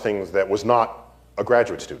lot of things that was not a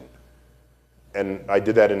graduate student. And I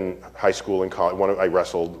did that in high school and college. I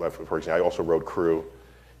wrestled, for example. I also rode crew.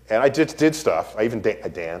 And I did stuff. I even I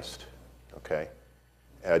danced, okay?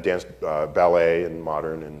 And I danced ballet and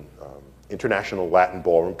modern and international Latin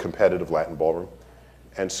ballroom, competitive Latin ballroom.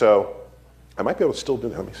 And so I might be able to still do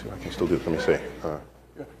that. Let me see if I can still do it. Let me see.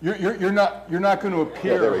 You're not going to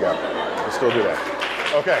appear. Yeah, there we go. I'll still do that.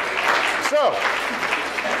 Okay. So.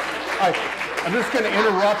 I'm just going to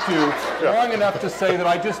interrupt you long enough to say that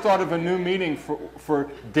I just thought of a new meaning for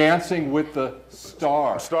dancing with the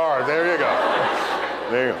star. Star, there you go.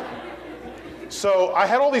 There you go. So I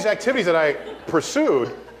had all these activities that I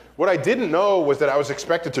pursued. What I didn't know was that I was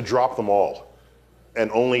expected to drop them all and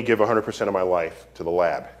only give 100% of my life to the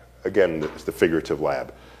lab. Again, it's the figurative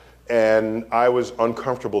lab. And I was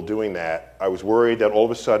uncomfortable doing that. I was worried that all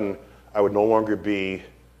of a sudden I would no longer be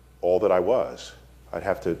all that I was. I'd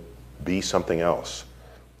have to be something else.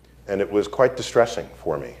 And it was quite distressing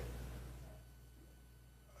for me.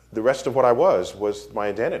 The rest of what I was my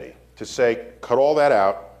identity. To say, cut all that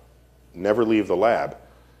out, never leave the lab.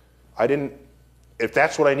 If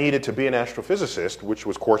that's what I needed to be an astrophysicist, which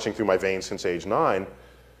was coursing through my veins since age 9,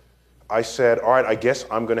 I said, all right, I guess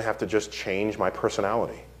I'm going to have to just change my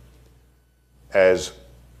personality. As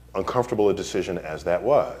uncomfortable a decision as that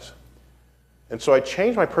was. And so I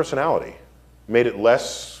changed my personality, made it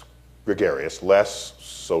less gregarious, less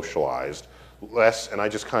socialized, and I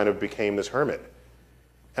just kind of became this hermit.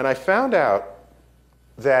 And I found out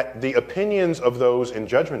that the opinions of those in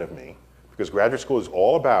judgment of me, because graduate school is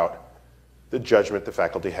all about the judgment the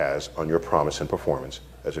faculty has on your promise and performance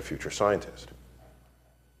as a future scientist.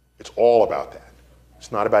 It's all about that.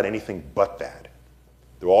 It's not about anything but that.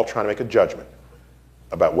 They're all trying to make a judgment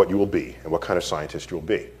about what you will be and what kind of scientist you will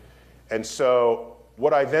be. And so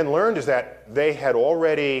what I then learned is that they had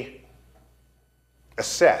already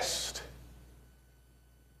assessed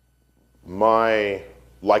my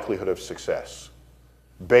likelihood of success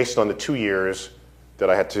based on the 2 years that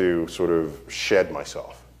I had to sort of shed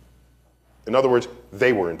myself. In other words,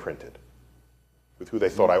 they were imprinted with who they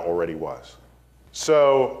thought I already was.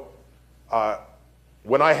 So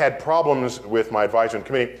when I had problems with my advisor and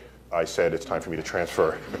committee, I said it's time for me to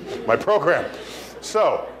transfer my program.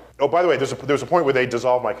 So, oh, by the way, there was a point where they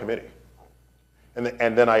dissolved my committee. And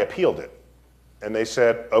then I appealed it. And they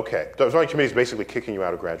said, okay, the advisory committee is basically kicking you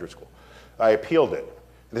out of graduate school. I appealed it.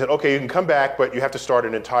 And they said, okay, you can come back, but you have to start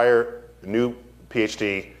an entire new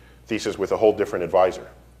PhD thesis with a whole different advisor,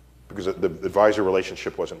 because the advisor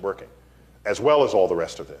relationship wasn't working, as well as all the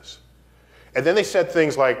rest of this. And then they said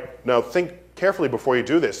things like, now think carefully before you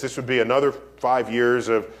do this. This would be another 5 years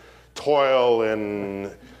of toil,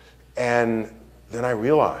 and then I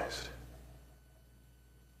realized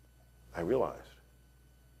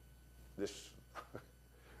this,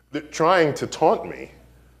 they're trying to taunt me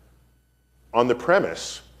on the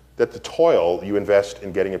premise that the toil you invest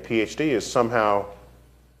in getting a PhD is somehow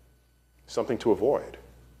something to avoid,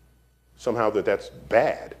 somehow that's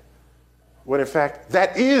bad, when in fact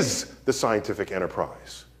that is the scientific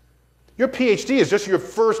enterprise. Your PhD is just your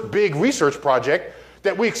first big research project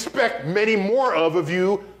that we expect many more of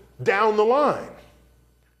you down the line.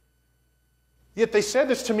 Yet they said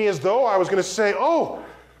this to me as though I was going to say, oh,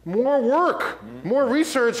 more work, more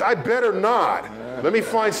research, I better not. Let me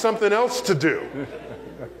find something else to do.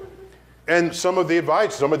 And some of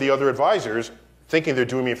the other advisors, thinking they're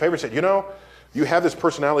doing me a favor, said, you know, you have this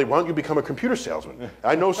personality, why don't you become a computer salesman?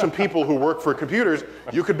 I know some people who work for computers,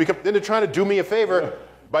 you could become, then they're trying to do me a favor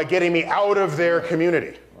by getting me out of their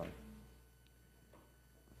community.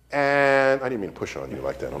 And I didn't mean to push on you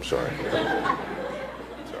like that, I'm sorry.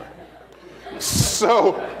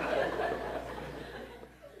 So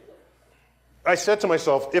I said to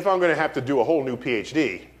myself, if I'm going to have to do a whole new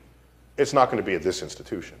PhD, it's not going to be at this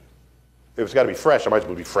institution. If it's got to be fresh, I might as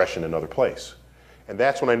well be fresh in another place. And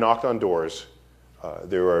that's when I knocked on doors.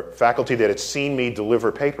 There were faculty that had seen me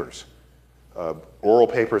deliver papers, oral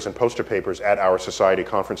papers and poster papers at our society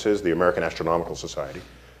conferences, the American Astronomical Society.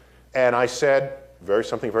 And I said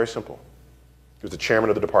something very simple. He was the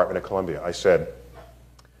chairman of the department at Columbia. I said,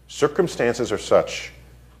 circumstances are such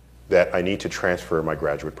that I need to transfer my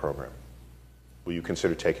graduate program. Will you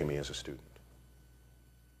consider taking me as a student?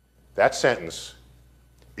 That sentence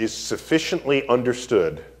is sufficiently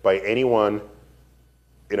understood by anyone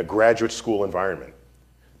in a graduate school environment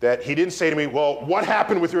that he didn't say to me, well, what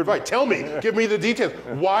happened with your advice? Tell me, give me the details.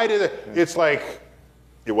 Why did it? It's like,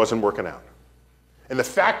 it wasn't working out. And the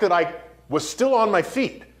fact that I was still on my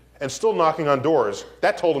feet and still knocking on doors,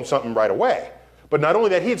 that told him something right away. But not only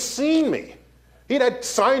that, he had seen me. He had had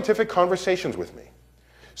scientific conversations with me.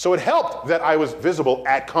 So it helped that I was visible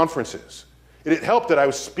at conferences. It helped that I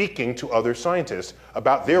was speaking to other scientists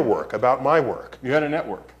about their work, about my work. You had a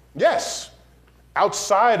network. Yes,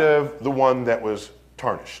 outside of the one that was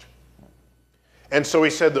tarnished. And so he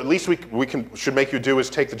said, the least we should make you do is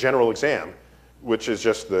take the general exam, which is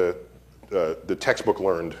just the textbook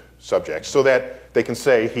learned subject, so that they can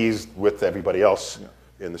say he's with everybody else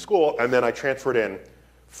in the school. And then I transferred in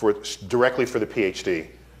directly for the PhD,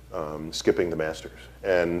 skipping the master's.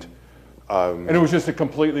 And it was just a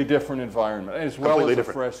completely different environment, as well as a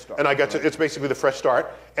fresh start. And I got to, it's basically the fresh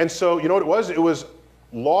start. And so, you know what it was? It was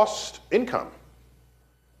lost income,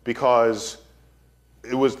 because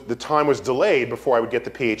the time was delayed before I would get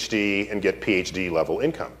the PhD and get PhD level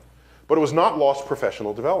income. But it was not lost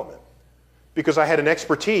professional development, because I had an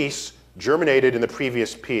expertise germinated in the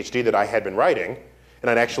previous PhD that I had been writing, and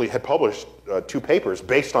I actually had published 2 papers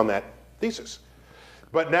based on that thesis.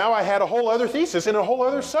 But now I had a whole other thesis in a whole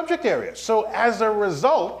other subject area. So as a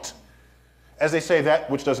result, as they say, that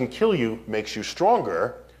which doesn't kill you makes you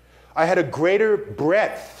stronger, I had a greater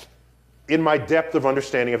breadth in my depth of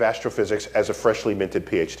understanding of astrophysics as a freshly minted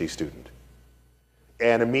PhD student.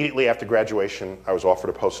 And immediately after graduation, I was offered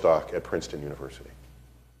a postdoc at Princeton University,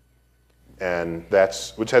 and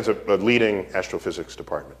which has a leading astrophysics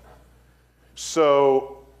department.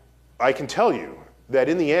 So I can tell you that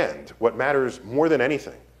in the end, what matters more than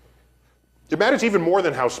anything, it matters even more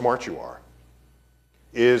than how smart you are,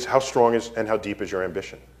 is how strong and how deep is your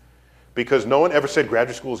ambition. Because no one ever said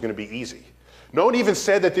graduate school is going to be easy. No one even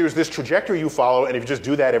said that there's this trajectory you follow, and if you just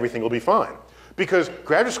do that, everything will be fine. Because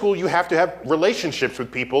graduate school, you have to have relationships with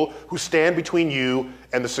people who stand between you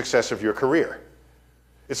and the success of your career.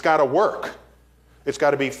 It's got to work. It's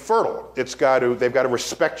got to be fertile. They've got to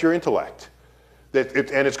respect your intellect. And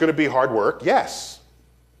it's going to be hard work, yes.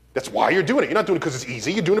 That's why you're doing it. You're not doing it because it's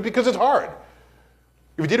easy. You're doing it because it's hard.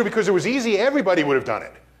 If you did it because it was easy, everybody would have done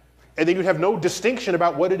it. And then you'd have no distinction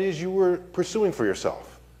about what it is you were pursuing for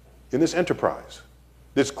yourself in this enterprise,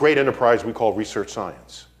 this great enterprise we call research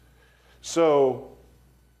science. So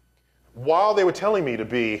while they were telling me to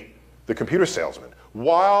be the computer salesman,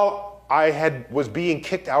 while I was being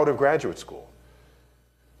kicked out of graduate school,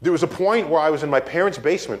 there was a point where I was in my parents'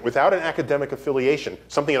 basement without an academic affiliation,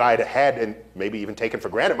 something that I had and maybe even taken for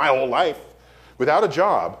granted my whole life, without a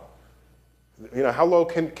job. You know, how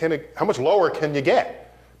much lower can you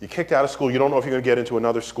get? You're kicked out of school, you don't know if you're going to get into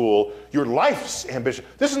another school. Your life's ambition.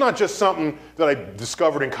 This is not just something that I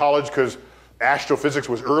discovered in college because astrophysics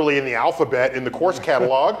was early in the alphabet in the course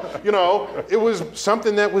catalog. You know, it was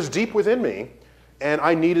something that was deep within me, and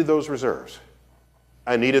I needed those reserves.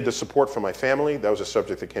 I needed the support from my family. That was a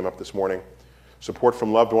subject that came up this morning. Support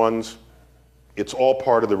from loved ones. It's all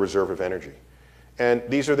part of the reserve of energy. And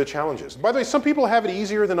these are the challenges. By the way, some people have it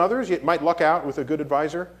easier than others. You might luck out with a good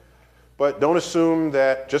advisor. But don't assume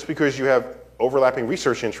that just because you have overlapping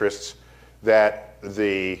research interests that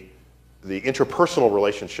the interpersonal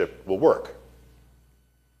relationship will work.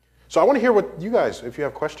 So I want to hear what you guys, if you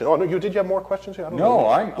have questions. Oh, no, did you have more questions here? I don't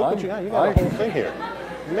know. You got a whole thing here.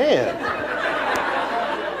 Man.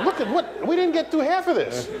 Look at what, we didn't get through half of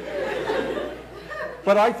this.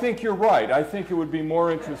 But I think you're right. I think it would be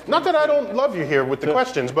more interesting. Not that I don't love you here with the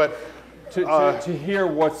questions, but to hear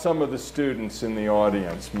what some of the students in the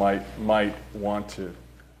audience might want to.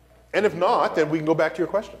 And if not, then we can go back to your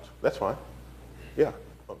questions. That's fine. Yeah.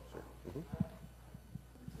 Oh,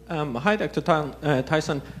 sorry. Hi, Dr.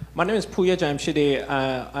 Tyson. My name is Puya Jamshidi.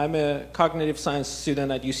 I'm a cognitive science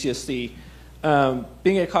student at UCSD.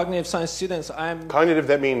 Being a cognitive science student, I'm... Cognitive,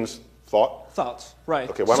 that means thought? Thoughts, right.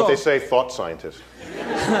 Okay, why don't they say thought scientist?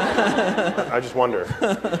 I just wonder.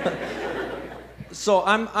 So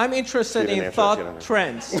I'm interested in thought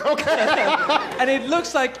trends. Okay. And it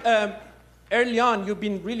looks like early on you've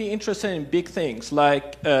been really interested in big things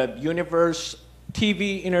like universe,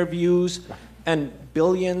 TV interviews, and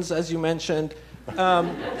billions, as you mentioned.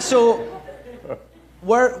 So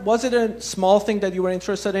was it a small thing that you were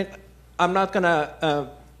interested in? I'm not going to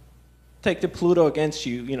take the Pluto against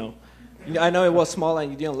you, you know. I know it was small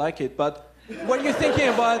and you didn't like it, but were you thinking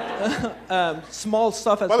about small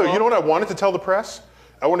stuff as well? By the way, you know what I wanted to tell the press?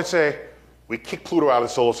 I wanted to say, we kicked Pluto out of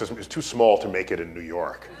the solar system. It's too small to make it in New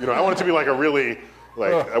York. You know, I wanted to be like a really,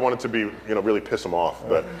 I wanted to be, you know, really piss them off,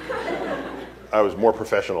 but I was more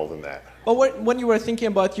professional than that. But when you were thinking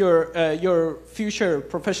about your future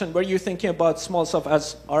profession, were you thinking about small stuff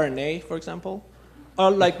as RNA, for example? Or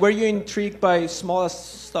like, were you intrigued by small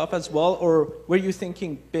stuff as well, or were you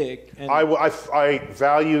thinking big? And I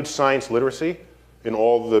valued science literacy in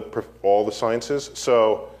all the sciences.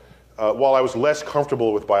 So while I was less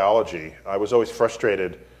comfortable with biology, I was always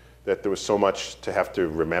frustrated that there was so much to have to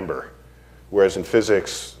remember. Whereas in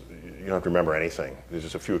physics, you don't have to remember anything. There's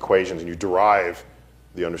just a few equations, and you derive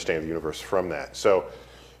the understanding of the universe from that. So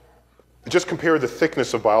just compare the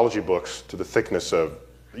thickness of biology books to the thickness of,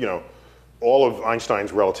 you know, all of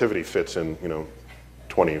Einstein's relativity fits in, you know,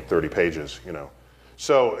 20, 30 pages, you know.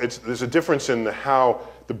 So there's a difference in how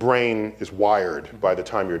the brain is wired by the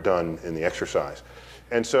time you're done in the exercise.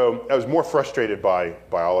 And so I was more frustrated by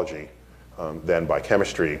biology than by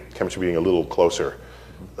chemistry, chemistry being a little closer.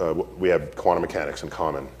 We have quantum mechanics in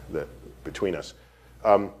common between us.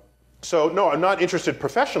 So no, I'm not interested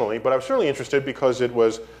professionally, but I was certainly interested because it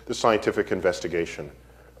was the scientific investigation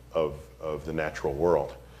of the natural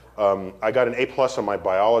world. I got an A+ on my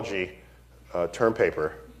biology term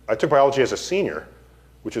paper. I took biology as a senior,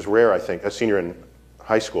 which is rare, I think, a senior in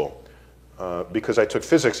high school, because I took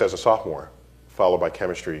physics as a sophomore, followed by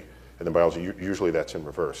chemistry, and then biology. Usually that's in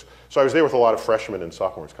reverse. So I was there with a lot of freshmen and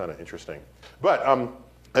sophomores, kind of interesting. But an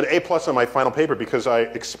A+ on my final paper because I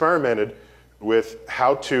experimented with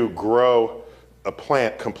how to grow a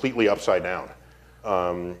plant completely upside down.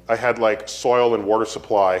 I had like soil and water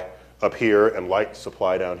supply up here and light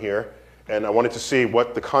supply down here. And I wanted to see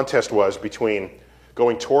what the contest was between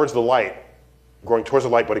going towards the light, growing towards the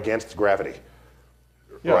light but against gravity.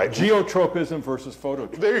 Yeah, right? Geotropism versus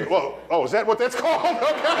phototropism. There you go. Oh, is that what that's called?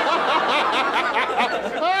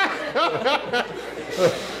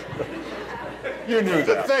 You knew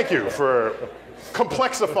that. Thank you for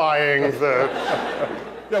complexifying the...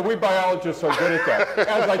 Yeah, we biologists are good at that,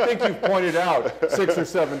 as I think you've pointed out 6 or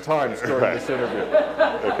 7 times during this interview.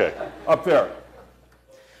 Okay. Up there.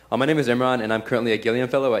 My name is Imran, and I'm currently a Gilliam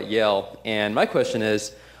Fellow at Yale. And my question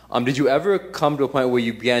is, Did you ever come to a point where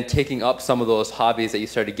you began taking up some of those hobbies that you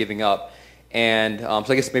started giving up? And so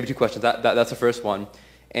I guess maybe two questions. That's the first one.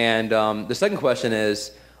 And the second question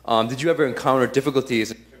is, did you ever encounter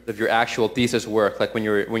difficulties in terms of your actual thesis work, like when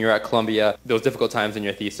you're at Columbia, those difficult times in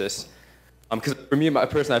your thesis? Because for me,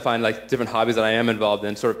 personally, I find like different hobbies that I am involved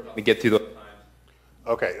in sort of get through those times.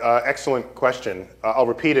 Okay, excellent question. I'll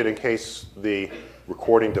repeat it in case the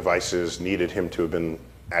recording devices needed him to have been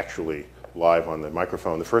actually live on the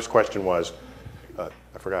microphone. The first question was, I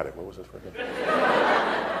forgot it. What was this question?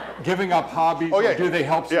 Giving up hobbies, Oh, yeah. or do they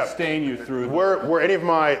help sustain you through them? Were any of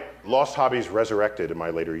my lost hobbies resurrected in my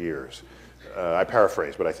later years? I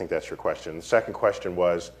paraphrase, but I think that's your question. The second question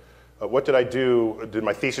was, what did I do? Did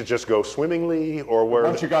my thesis just go swimmingly, or were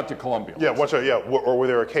Once you got to Columbia. Yeah, or were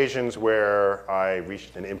there occasions where I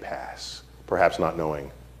reached an impasse, perhaps not knowing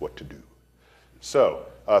what to do? So,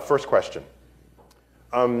 first question.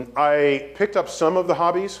 I picked up some of the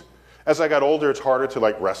hobbies. As I got older, it's harder to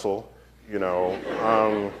like wrestle, you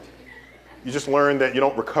know. You just learn that you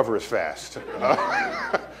don't recover as fast.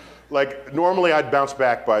 Like normally I'd bounce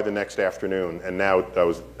back by the next afternoon, and now I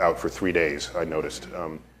was out for 3 days, I noticed.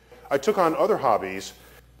 I took on other hobbies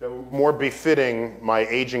that were more befitting my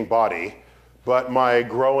aging body, but my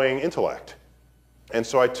growing intellect. And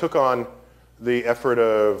so I took on the effort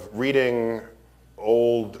of reading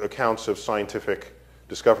old accounts of scientific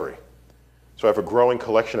discovery. So I have a growing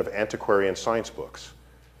collection of antiquarian science books.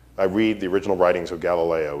 I read the original writings of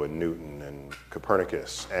Galileo and Newton and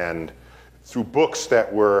Copernicus, and through books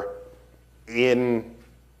that were in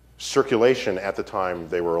circulation at the time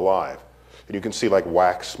they were alive. And you can see like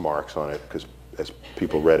wax marks on it, because as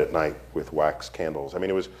people read at night with wax candles. I mean,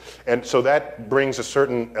 it was, and so that brings a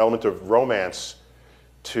certain element of romance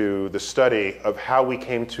to the study of how we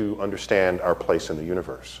came to understand our place in the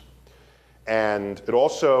universe. And it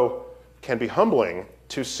also can be humbling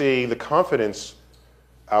to see the confidence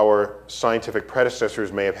our scientific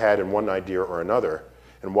predecessors may have had in one idea or another,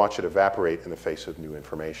 and watch it evaporate in the face of new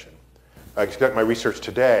information. I conduct my research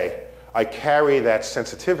today, I carry that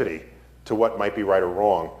sensitivity to what might be right or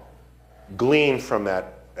wrong, gleaned from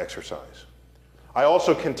that exercise. I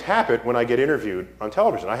also can tap it when I get interviewed on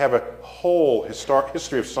television. I have a whole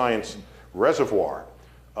history of science reservoir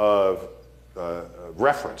of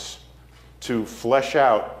reference to flesh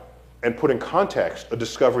out and put in context a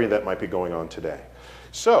discovery that might be going on today.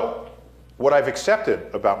 So, what I've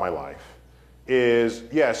accepted about my life is,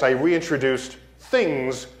 yes, I reintroduced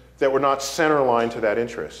things that were not centerline to that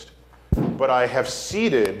interest, but I have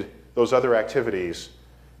seeded those other activities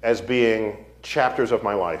as being chapters of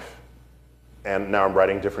my life, and now I'm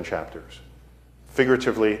writing different chapters,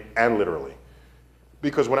 figuratively and literally.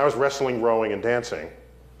 Because when I was wrestling, rowing, and dancing,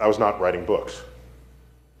 I was not writing books.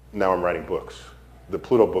 Now I'm writing books. The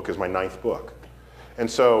Pluto book is my 9th book. And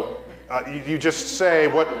so you just say,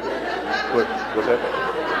 what was that?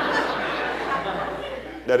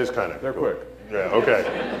 That is kind of They're cool. quick. Yeah, okay.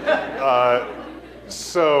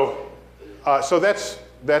 So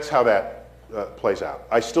that's how that plays out.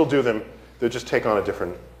 I still do them, they just take on a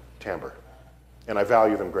different timbre. And I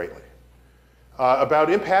value them greatly. About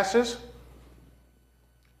impasses,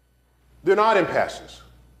 they're not impasses.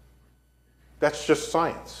 That's just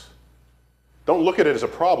science. Don't look at it as a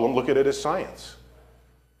problem, look at it as science.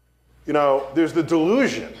 You know, there's the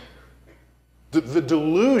delusion, the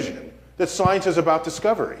delusion that science is about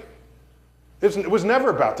discovery. It was never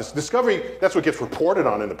about this. Discovery, that's what gets reported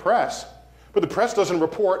on in the press. But the press doesn't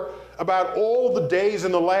report about all the days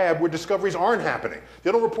in the lab where discoveries aren't happening.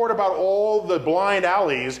 They don't report about all the blind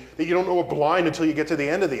alleys that you don't know are blind until you get to the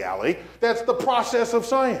end of the alley. That's the process of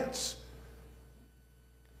science.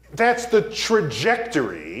 That's the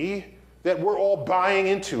trajectory that we're all buying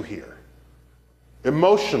into here.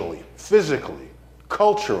 Emotionally, physically,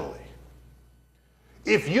 culturally.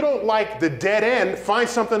 If you don't like the dead end, find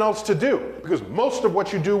something else to do, because most of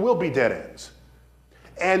what you do will be dead ends.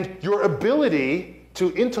 And your ability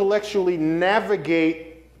to intellectually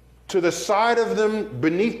navigate to the side of them,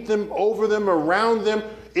 beneath them, over them, around them,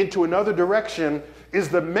 into another direction is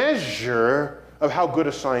the measure of how good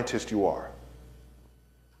a scientist you are.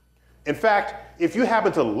 In fact, if you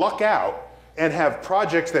happen to luck out and have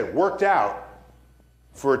projects that worked out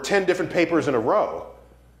for 10 different papers in a row,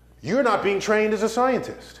 you're not being trained as a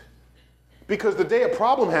scientist. Because the day a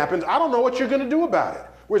problem happens, I don't know what you're going to do about it.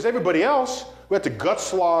 Whereas everybody else who had to gut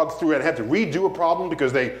slog through and had to redo a problem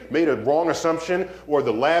because they made a wrong assumption, or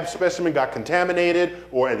the lab specimen got contaminated,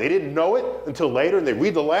 and they didn't know it until later, and they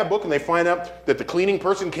read the lab book and they find out that the cleaning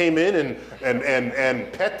person came in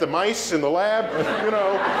and pet the mice in the lab, you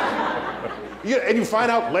know. And you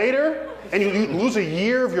find out later, and you lose a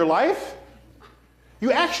year of your life.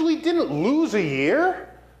 You actually didn't lose a year.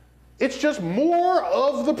 It's just more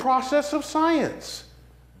of the process of science.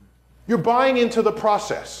 You're buying into the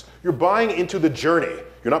process. You're buying into the journey.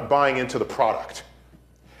 You're not buying into the product.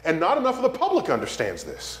 And not enough of the public understands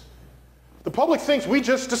this. The public thinks we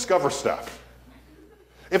just discover stuff.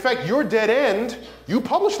 In fact, your dead end, you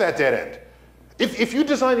publish that dead end. If you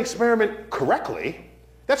design the experiment correctly,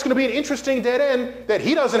 that's going to be an interesting dead end that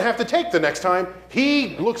he doesn't have to take the next time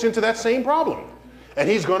he looks into that same problem. And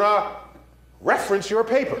he's going to reference your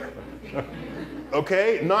paper.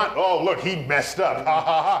 Okay? Not, oh, look, he messed up. Ha,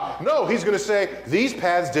 ha, ha. No, he's going to say, these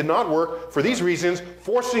paths did not work for these reasons,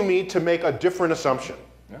 forcing me to make a different assumption.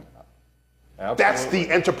 Yeah. That's the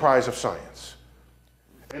enterprise of science.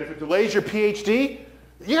 And if it delays your PhD,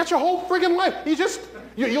 you got your whole friggin' life.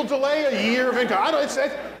 You'll delay a year of income.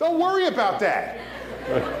 Don't worry about that.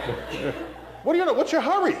 What's your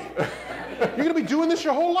hurry? You're going to be doing this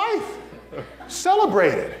your whole life.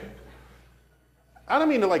 Celebrate it. I don't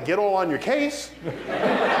mean to get all on your case.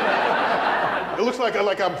 It looks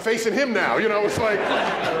like I'm facing him now. It's like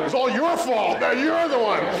it's all your fault. Now you're the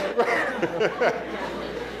one.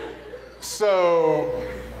 So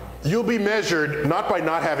you'll be measured not by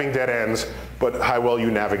not having dead ends, but how well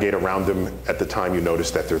you navigate around them at the time you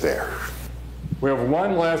notice that they're there. We have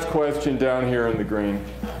one last question down here in the green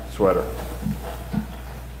sweater.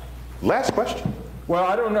 Last question. Well,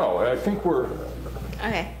 I don't know. I think we're...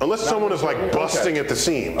 Okay. Unless someone is busting at the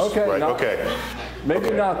seams. Okay. Right? Okay.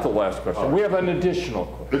 Maybe not the last question. We have an additional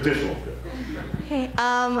question. Additional. Okay.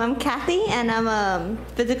 I'm Kathy, and I'm a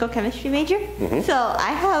physical chemistry major. So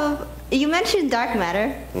you mentioned dark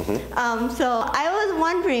matter. So I was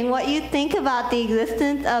wondering what you think about the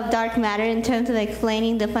existence of dark matter in terms of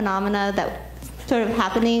explaining the phenomena that sort of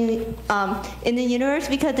happening in the universe,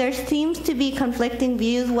 because there seems to be conflicting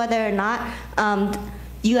views whether or not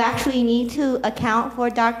you actually need to account for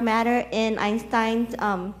dark matter in Einstein's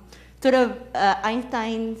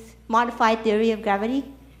Einstein's modified theory of gravity.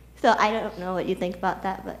 So I don't know what you think about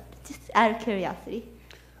that, but just out of curiosity.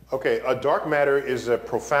 Okay, dark matter is a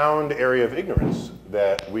profound area of ignorance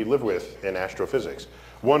that we live with in astrophysics.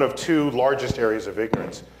 One of two largest areas of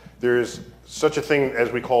ignorance. There's such a thing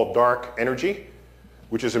as we call dark energy,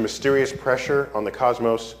 which is a mysterious pressure on the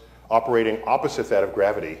cosmos operating opposite that of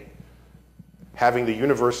gravity, having the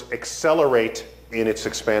universe accelerate in its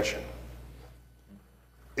expansion.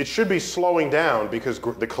 It should be slowing down because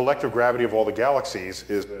the collective gravity of all the galaxies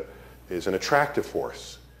is an attractive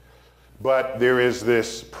force. But there is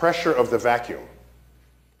this pressure of the vacuum.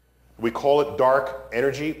 We call it dark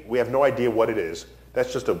energy. We have no idea what it is.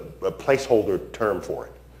 That's just a placeholder term for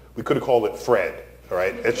it. We could have called it Fred, all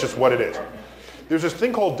right? It's just what it is. There's this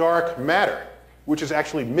thing called dark matter, which is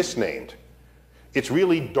actually misnamed. It's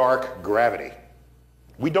really dark gravity.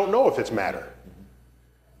 We don't know if it's matter.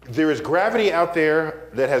 There is gravity out there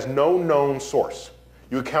that has no known source.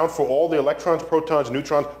 You account for all the electrons, protons,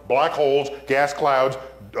 neutrons, black holes, gas clouds,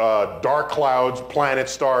 dark clouds,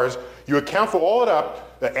 planets, stars. You account for all it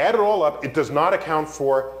up, add it all up. It does not account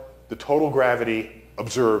for the total gravity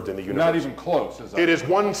observed in the universe. Not even close, is that? It is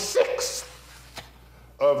 1/6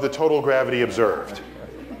 of the total gravity observed.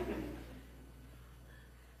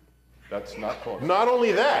 That's not close. Not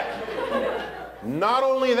only that,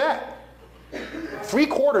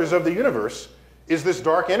 3/4 of the universe is this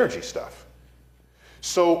dark energy stuff.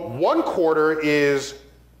 So 1/4 is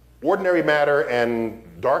ordinary matter and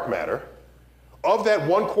dark matter. Of that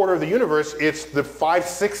 1/4 of the universe, it's the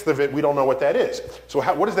 5/6 of it, we don't know what that is. So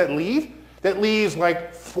what does that leave? That leaves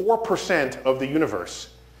like 4% of the universe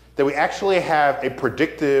that we actually have a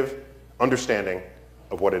predictive understanding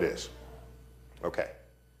of what it is. Okay.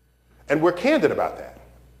 And we're candid about that,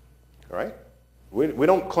 all right? We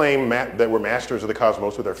don't claim that we're masters of the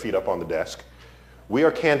cosmos with our feet up on the desk. We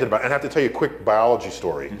are candid about it. And I have to tell you a quick biology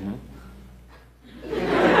story.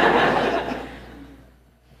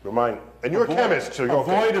 Remind, and you're a chemist, so you're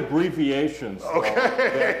okay. Avoid abbreviations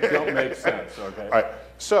that don't make sense, okay? All right,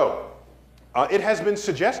 so it has been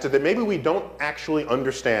suggested that maybe we don't actually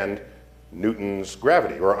understand Newton's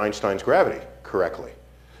gravity or Einstein's gravity correctly.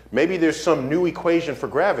 Maybe there's some new equation for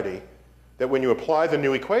gravity that when you apply the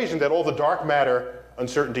new equation, that all the dark matter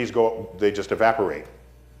uncertainties they just evaporate.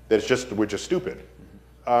 That we're just stupid.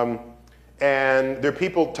 And there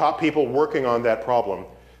are top people working on that problem.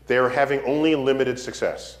 They're having only limited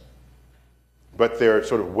success, but they're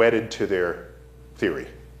sort of wedded to their theory.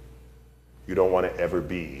 You don't want to ever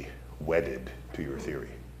be wedded to your theory.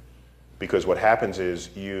 Because what happens is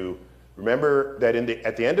you remember that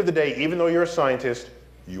at the end of the day, even though you're a scientist,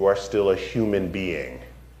 you are still a human being.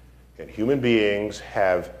 And human beings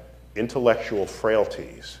have intellectual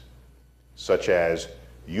frailties. such as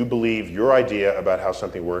you believe your idea about how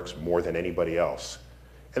something works more than anybody else.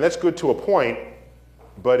 And that's good to a point,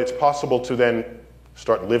 but it's possible to then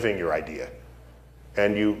start living your idea.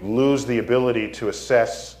 And you lose the ability to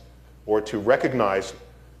assess or to recognize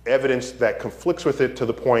evidence that conflicts with it to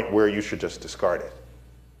the point where you should just discard it.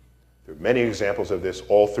 There are many examples of this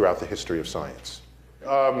all throughout the history of science.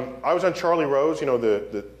 I was on Charlie Rose, you know,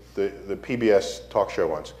 the PBS talk show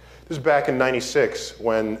once. This is back in '96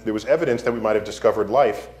 when there was evidence that we might have discovered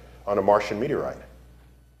life on a Martian meteorite.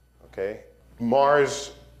 Okay?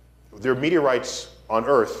 Mars, there are meteorites on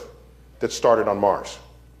Earth that started on Mars.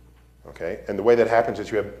 Okay? And the way that happens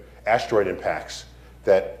is you have asteroid impacts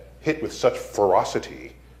that hit with such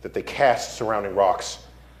ferocity that they cast surrounding rocks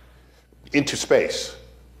into space,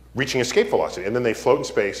 reaching escape velocity, and then they float in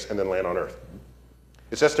space and then land on Earth.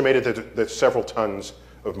 It's estimated that there's several tons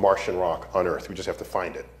of Martian rock on Earth. We just have to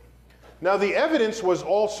find it. Now, the evidence was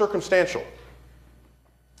all circumstantial.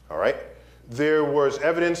 All right? There was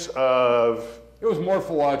evidence of... It was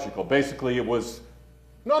morphological. Basically, it was...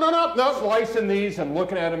 No. Slicing these and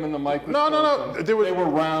looking at them in the microscope. No. They were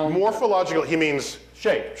round. Morphological, he means...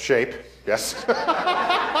 Shape. Shape, yes.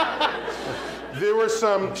 There were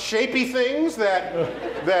some shapy things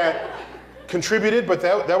that contributed, but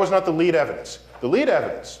that was not the lead evidence. The lead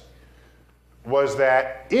evidence was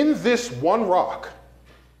that in this one rock,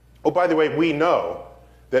 oh, by the way, we know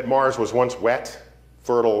that Mars was once wet,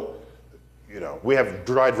 fertile. You know, we have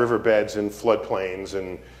dried riverbeds and floodplains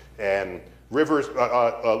and rivers,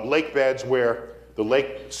 lake beds where the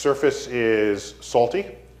lake surface is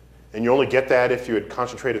salty, and you only get that if you had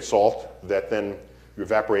concentrated salt that then you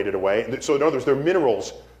evaporated away. So in other words, there are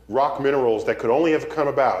minerals, rock minerals, that could only have come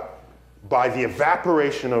about by the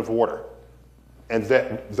evaporation of water, and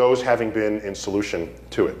that those having been in solution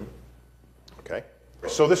to it. Okay?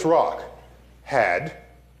 So this rock had,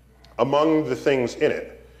 among the things in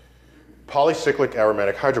it, polycyclic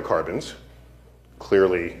aromatic hydrocarbons,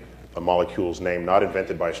 clearly a molecule's name not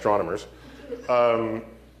invented by astronomers.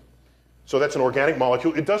 So that's an organic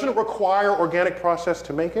molecule. It doesn't require organic process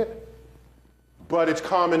to make it, but it's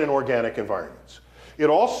common in organic environments. It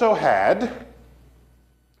also had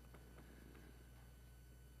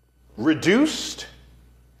reduced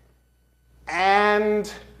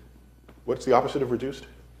and, what's the opposite of reduced?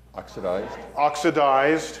 Oxidized.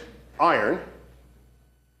 Oxidized iron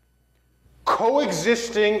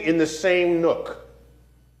coexisting in the same nook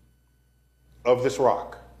of this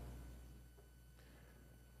rock.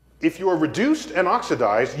 If you are reduced and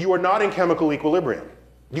oxidized, you are not in chemical equilibrium.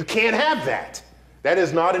 You can't have that. That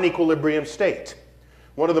is not an equilibrium state.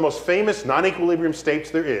 One of the most famous non-equilibrium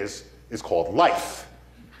states there is called life.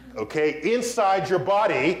 Okay, inside your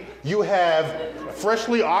body, you have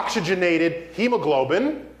freshly oxygenated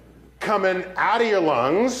hemoglobin coming out of your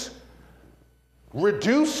lungs,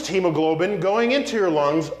 reduced hemoglobin going into your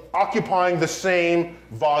lungs, occupying the same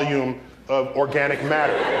volume of organic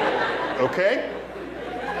matter. Okay?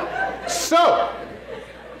 So,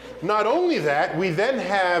 not only that, we then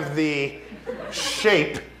have the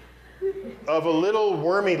shape of a little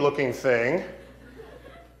wormy looking thing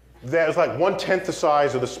that is like 1/10 the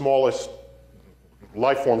size of the smallest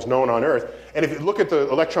life forms known on Earth. And if you look at the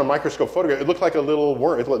electron microscope photograph, it looked like a little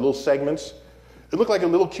worm. It's like little segments. It looked like a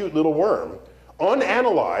little cute little worm.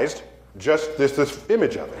 Unanalyzed, just this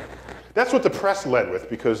image of it. That's what the press led with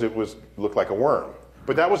because it looked like a worm.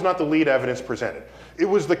 But that was not the lead evidence presented. It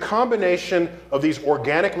was the combination of these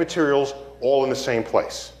organic materials all in the same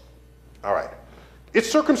place. All right. It's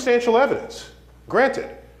circumstantial evidence, granted.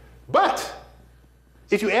 But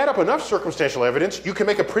if you add up enough circumstantial evidence, you can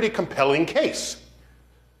make a pretty compelling case.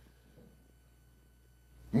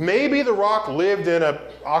 Maybe the rock lived in an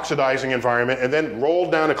oxidizing environment and then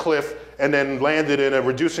rolled down a cliff and then landed in a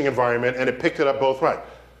reducing environment and it picked it up both ways.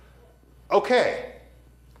 Okay,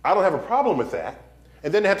 I don't have a problem with that.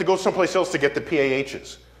 And then they have to go someplace else to get the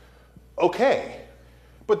PAHs. Okay,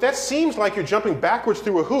 but that seems like you're jumping backwards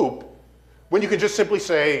through a hoop when you can just simply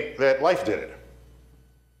say that life did it.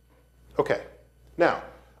 Okay, now,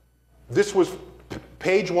 this was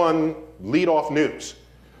page 1 lead-off news.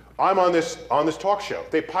 I'm on this talk show.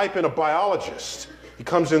 They pipe in a biologist. He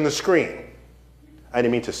comes in the screen. I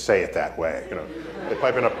didn't mean to say it that way. You know, they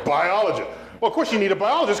pipe in a biologist. Well, of course you need a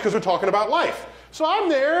biologist because we're talking about life. So I'm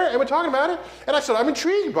there and we're talking about it. And I said, I'm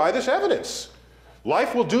intrigued by this evidence.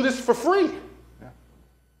 Life will do this for free. Yeah.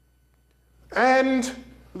 And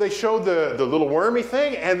they showed the little wormy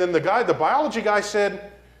thing. And then the biology guy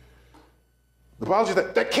said,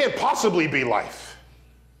 that can't possibly be life.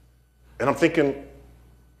 And I'm thinking,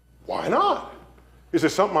 why not? Is there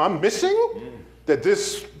something I'm missing? That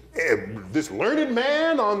this learned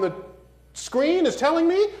man on the screen is telling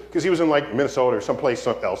me? Because he was in like Minnesota or someplace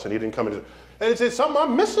else and he didn't come in. And it's something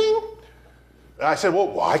I'm missing? And I said, well,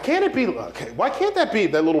 why can't it be, okay, why can't that be,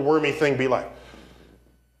 that little wormy thing be like?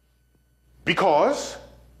 Because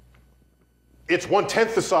it's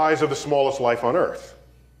 1/10 the size of the smallest life on Earth.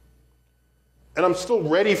 And I'm still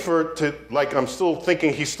ready I'm still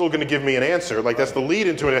thinking he's still going to give me an answer. Like that's the lead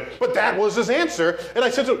into it. But that was his answer. And I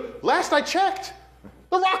said to him, last I checked,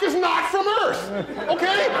 the rock is not from Earth.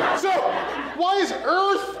 Okay? So why is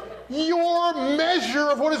Earth your measure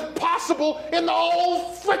of what is possible in the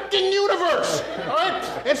whole freaking universe? All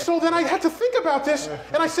right? And so then I had to think about this.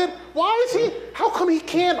 And I said, how come he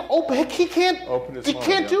can't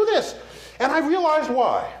do this? And I realized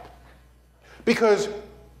why. Because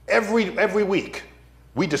every week,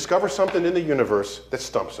 we discover something in the universe that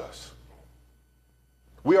stumps us.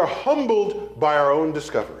 We are humbled by our own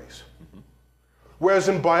discoveries. Whereas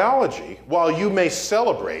in biology, while you may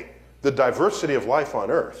celebrate the diversity of life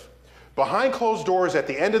on Earth, behind closed doors at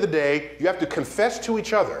the end of the day, you have to confess to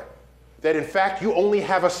each other that in fact you only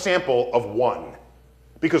have a sample of one,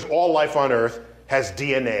 because all life on Earth has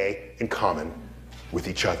DNA in common with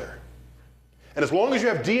each other. And as long as you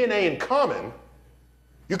have DNA in common,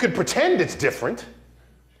 you can pretend it's different,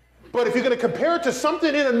 but if you're going to compare it to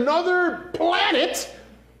something in another planet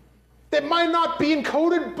that might not be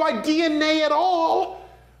encoded by DNA at all,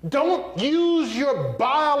 don't use your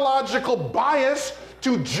biological bias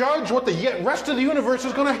to judge what the rest of the universe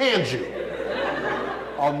is going to hand you.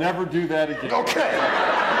 I'll never do that again. Okay.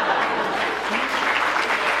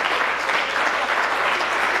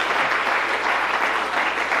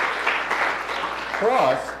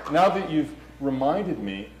 Plus, now that you've reminded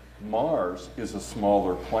me, Mars is a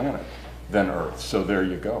smaller planet than Earth, so there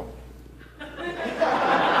you go.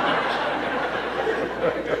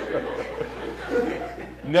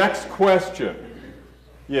 Next question.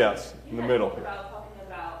 Yes, in the middle here.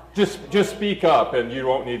 Just speak up and you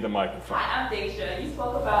won't need the microphone. Hi, I'm Daisha. You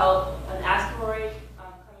spoke about an asteroid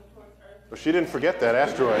coming towards Earth. Well, she didn't forget that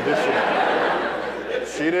asteroid, did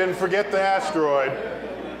she? She didn't forget the asteroid.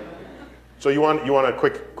 So you want a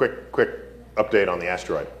quick update on the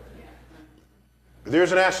asteroid.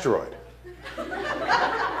 There's an asteroid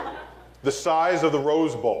the size of the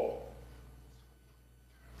Rose Bowl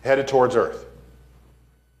headed towards Earth.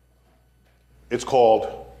 It's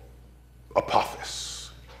called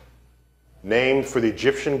Apophis, named for the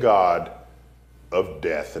Egyptian god of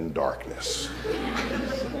death and darkness.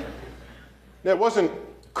 Now, it wasn't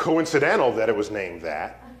coincidental that it was named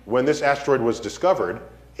that. When this asteroid was discovered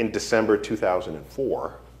in December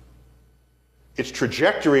 2004, its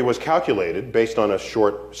trajectory was calculated based on a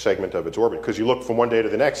short segment of its orbit, because you look from one day to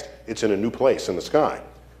the next, it's in a new place in the sky.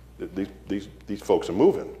 These folks are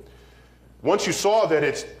moving. Once you saw that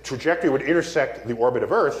its trajectory would intersect the orbit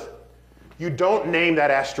of Earth, you don't name that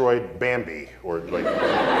asteroid Bambi or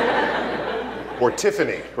or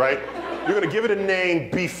Tiffany, right? You're going to give it a name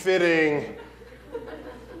befitting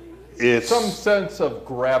its some sense of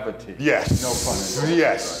gravity. Yes. No pun intended.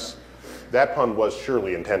 Yes. That pun was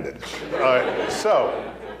surely intended.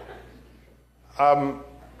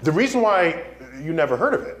 The reason why you never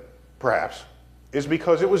heard of it, perhaps, is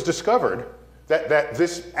because it was discovered that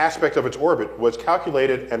this aspect of its orbit was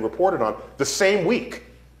calculated and reported on the same week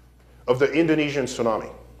of the Indonesian tsunami.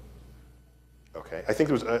 Okay, I think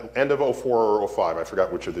it was end of 04 or 05. I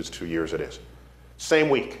forgot which of these 2 years it is. Same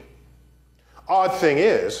week. Odd thing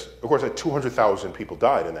is, of course, 200,000 people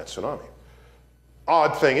died in that tsunami.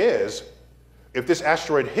 Odd thing is, if this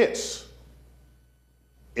asteroid hits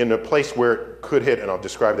in a place where it could hit, and I'll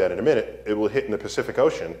describe that in a minute, it will hit in the Pacific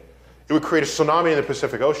Ocean, it would create a tsunami in the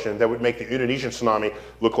Pacific Ocean that would make the Indonesian tsunami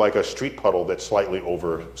look like a street puddle that slightly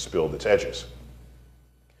overspilled its edges.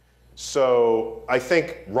 So I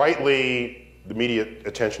think rightly the media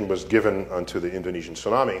attention was given onto the Indonesian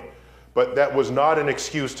tsunami, but that was not an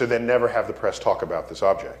excuse to then never have the press talk about this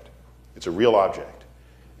object. It's a real object.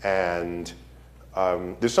 And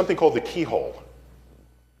there's something called the keyhole.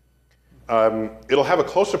 It'll have a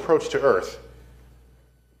close approach to Earth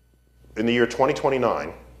in the year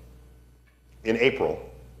 2029, in April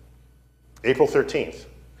 13th,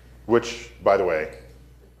 which, by the way,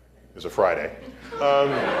 is a Friday.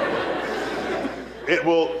 It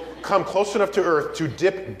will come close enough to Earth to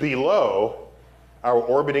dip below our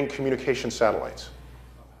orbiting communication satellites.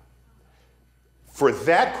 For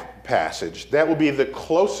that passage, that will be the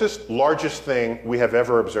closest, largest thing we have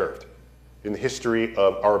ever observed in the history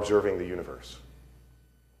of our observing the universe.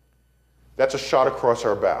 That's a shot across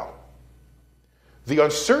our bow. The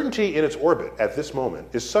uncertainty in its orbit at this moment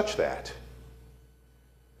is such that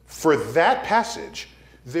for that passage,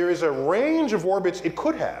 there is a range of orbits it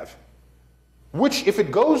could have which, if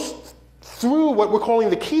it goes through what we're calling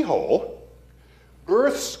the keyhole,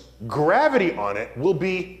 Earth's gravity on it will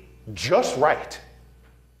be just right.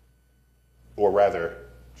 Or rather,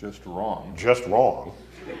 Just wrong. just wrong.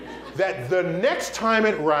 That the next time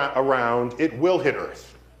around, it will hit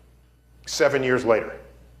Earth. 7 years later,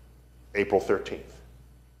 April 13th.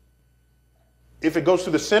 If it goes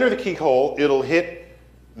through the center of the keyhole, it'll hit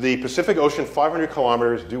the Pacific Ocean 500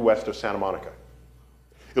 kilometers due west of Santa Monica.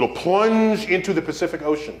 It'll plunge into the Pacific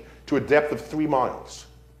Ocean to a depth of 3 miles.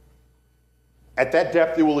 At that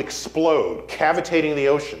depth, it will explode, cavitating the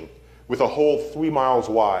ocean with a hole 3 miles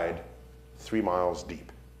wide, 3 miles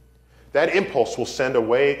deep. That impulse will send a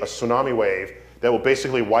tsunami wave that will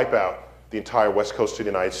basically wipe out the entire west coast of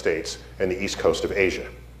the United States and the east coast of Asia.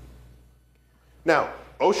 Now,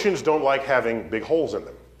 oceans don't like having big holes in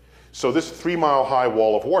them. So this 3 mile high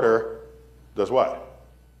wall of water does what?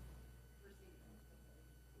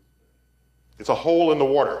 It's a hole in the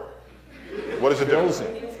water. What does it do?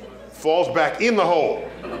 Falls back in the hole.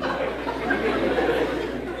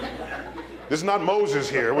 This is not Moses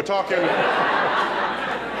here. We're talking...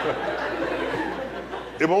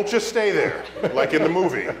 It won't just stay there, like in the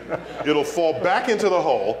movie. It'll fall back into the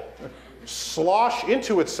hole, slosh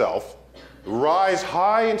into itself, rise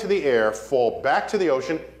high into the air, fall back to the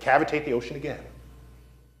ocean, cavitate the ocean again.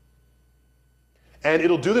 And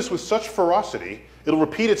it'll do this with such ferocity, it'll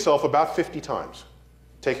repeat itself about 50 times,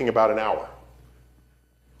 taking about an hour.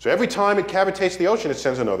 So every time it cavitates the ocean, it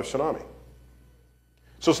sends another tsunami.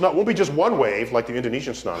 So it won't be just one wave like the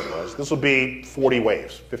Indonesian tsunami was. This will be 40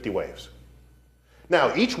 waves, 50 waves.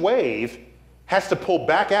 Now, each wave has to pull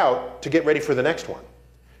back out to get ready for the next one.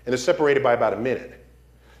 And they're separated by about a minute.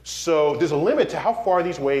 So there's a limit to how far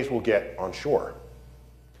these waves will get on shore.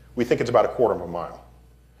 We think it's about a quarter of a mile.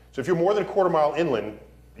 So if you're more than a quarter mile inland,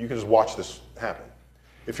 you can just watch this happen.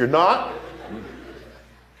 If you're not,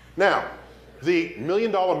 now, the $1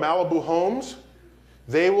 million Malibu homes,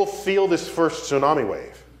 they will feel this first tsunami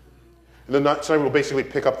wave. And then the tsunami will basically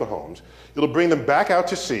pick up the homes. It'll bring them back out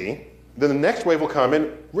to sea. Then the next wave will come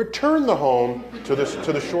and return the home to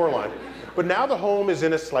the shoreline. But now the home is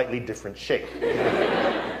in a slightly different shape.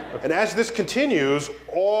 And as this continues,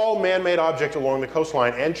 all man-made objects along the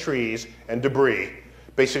coastline and trees and debris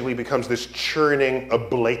basically becomes this churning,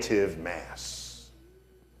 ablative mass,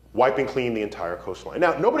 wiping clean the entire coastline.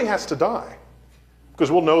 Now, nobody has to die,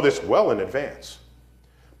 because we'll know this well in advance.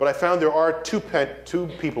 But I found there are two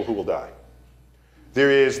people who will die. There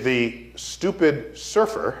is the stupid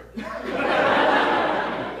surfer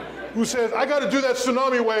who says, I got to do that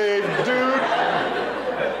tsunami wave, dude.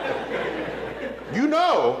 You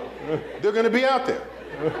know they're going to be out there.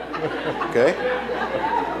 Okay?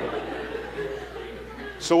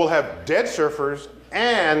 So we'll have dead surfers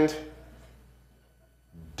and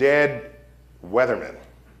dead weathermen.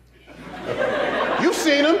 You've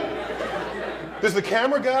seen them. There's the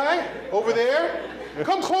camera guy over there.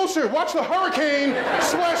 Come closer, watch the hurricane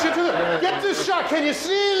splash into the... Get this shot, can you see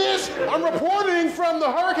this? I'm reporting from the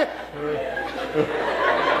hurricane.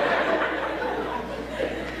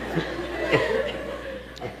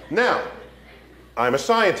 Now, I'm a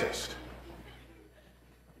scientist.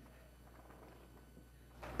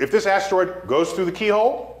 If this asteroid goes through the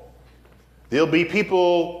keyhole, there'll be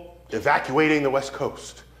people evacuating the West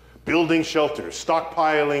Coast, building shelters,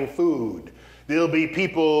 stockpiling food. There'll be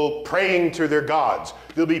people praying to their gods.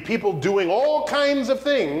 There'll be people doing all kinds of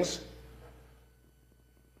things.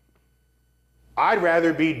 I'd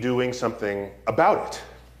rather be doing something about it.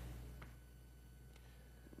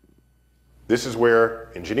 This is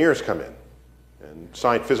where engineers come in, and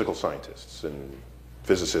physical scientists, and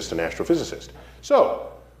physicists and astrophysicists.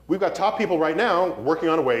 So, we've got top people right now working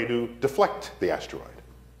on a way to deflect the asteroid.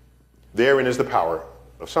 Therein is the power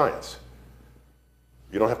of science.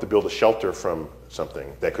 You don't have to build a shelter from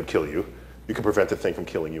something that could kill you. You can prevent the thing from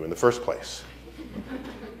killing you in the first place.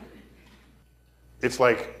 It's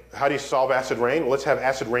like, how do you solve acid rain? Well, let's have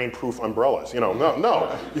acid rain-proof umbrellas.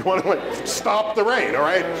 No. You want to stop the rain, all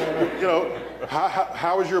right?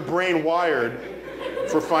 How is your brain wired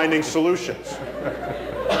for finding solutions?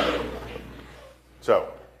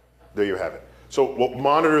 So, there you have it. So we'll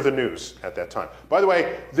monitor the news at that time. By the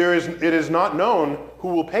way, it is not known who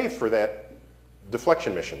will pay for that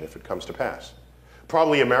deflection mission if it comes to pass.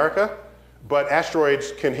 Probably America, but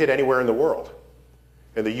asteroids can hit anywhere in the world.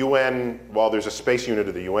 And the UN, while there's a space unit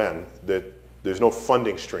of the UN, there's no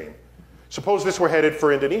funding stream. Suppose this were headed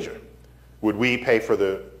for Indonesia. Would we pay for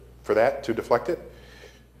that to deflect it?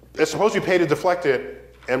 Suppose we pay to deflect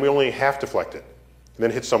it and we only half deflect it and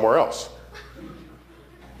then hit somewhere else.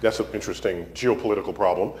 That's an interesting geopolitical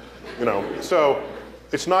problem. So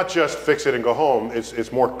It's not just fix it and go home.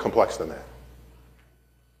 It's more complex than that.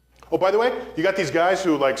 Oh, by the way, you got these guys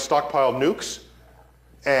who like stockpile nukes,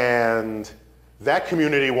 and that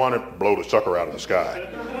community want to blow the sucker out of the sky.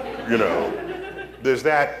 You know, there's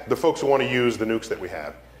that, the folks who want to use the nukes that we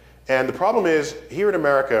have. And the problem is, here in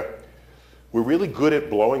America, we're really good at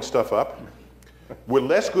blowing stuff up. We're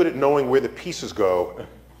less good at knowing where the pieces go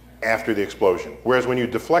after the explosion. Whereas when you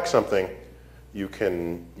deflect something, you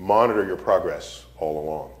can monitor your progress all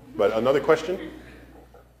along. But another question?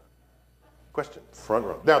 Question, front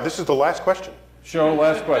row. Now, this is the last question. Sure,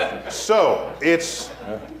 last question. So, the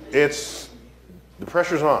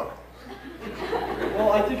pressure's on.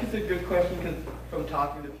 Well, I think it's a good question because from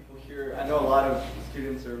talking to people here, I know a lot of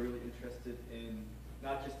students are really interested in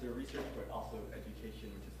not just their research, but also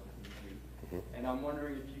education, which is something you do. Mm-hmm. And I'm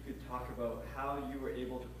wondering if you could talk about how you were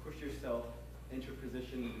able to push yourself into a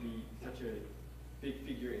position to be such a big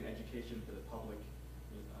figure in education for the public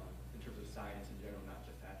in terms of science in general, not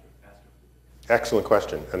just astrophysics. Excellent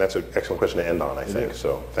question, and that's an excellent question to end on, I think,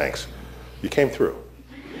 so thanks. You came through.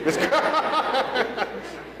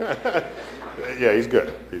 Yeah, he's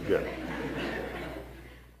good. He's good.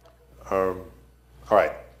 All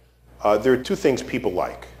right. There are two things people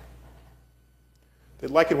like. They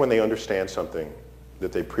like it when they understand something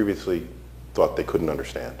that they previously thought they couldn't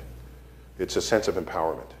understand. It's a sense of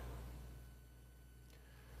empowerment.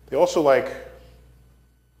 They also like,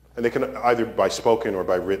 and they can either by spoken or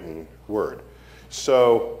by written word.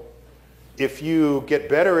 So if you get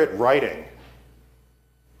better at writing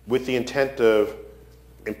with the intent of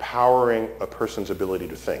empowering a person's ability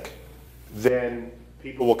to think, then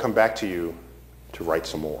people will come back to you to write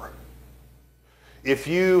some more. If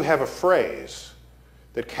you have a phrase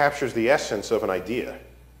that captures the essence of an idea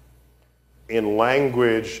in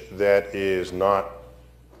language that is not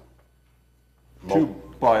Too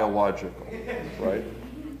biological, right?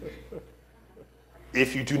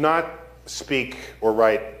 If you do not speak or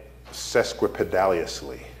write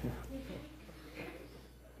sesquipedaliously,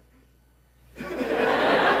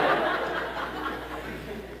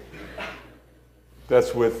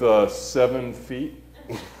 That's with 7 feet?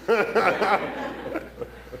 Yeah,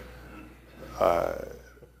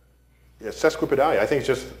 sesquipedalia, I think it's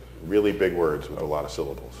just really big words with a lot of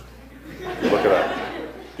syllables. Look it up.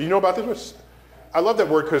 Do you know about this word? I love that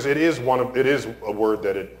word because it is a word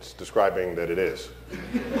that it's describing that it is.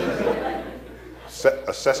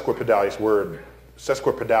 A sesquipedalious word.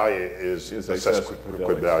 Sesquipedalia is a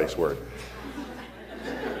sesquipedalious word.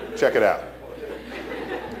 Check it out.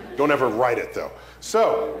 Don't ever write it though.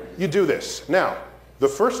 So you do this. Now, the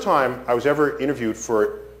first time I was ever interviewed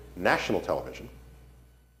for national television,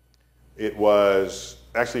 it was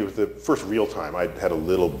the first real time. I had a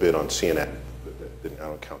little bit on CNN. I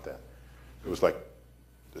don't count that. It was like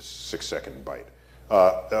a 6-second bite.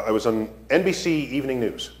 I was on NBC Evening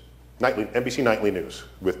News, NBC Nightly News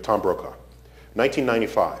with Tom Brokaw.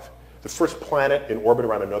 1995, the first planet in orbit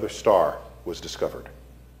around another star was discovered.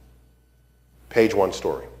 Page 1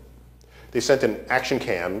 story. They sent an action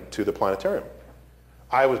cam to the planetarium.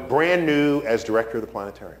 I was brand new as director of the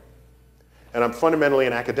planetarium. And I'm fundamentally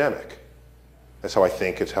an academic. That's how I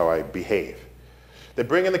think, it's how I behave. They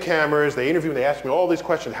bring in the cameras, they interview me, they ask me all these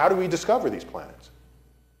questions. How do we discover these planets?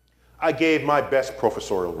 I gave my best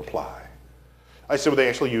professorial reply. I said, well, they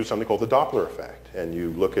actually use something called the Doppler effect. And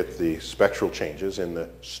you look at the spectral changes in the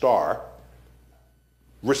star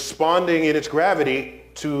responding in its gravity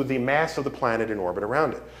to the mass of the planet in orbit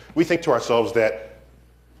around it. We think to ourselves that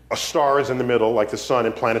a star is in the middle, like the sun,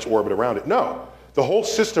 and planets orbit around it. No, the whole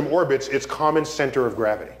system orbits its common center of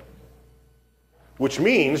gravity. Which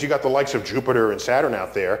means you got the likes of Jupiter and Saturn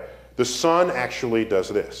out there. The sun actually does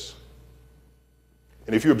this.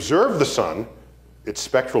 And if you observe the sun, its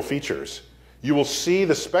spectral features, you will see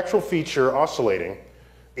the spectral feature oscillating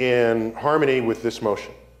in harmony with this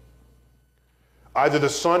motion. Either the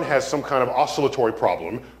sun has some kind of oscillatory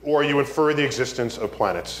problem, or you infer the existence of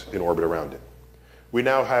planets in orbit around it. We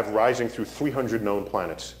now have rising through 300 known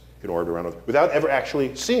planets in orbit around it without ever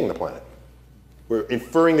actually seeing the planet. We're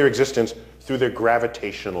inferring their existence through their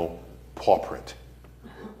gravitational paw print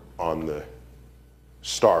on the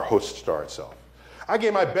star, host star itself. I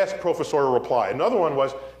gave my best professorial reply. Another one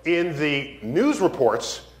was, in the news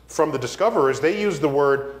reports from the discoverers, they used the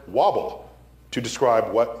word wobble to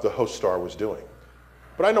describe what the host star was doing.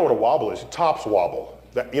 But I know what a wobble is. Tops wobble.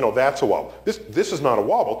 That's a wobble. This is not a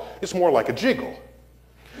wobble. It's more like a jiggle.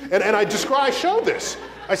 And I showed this.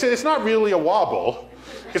 I said, it's not really a wobble.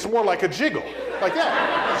 It's more like a jiggle, like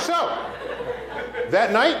that. So,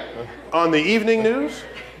 that night on the evening news,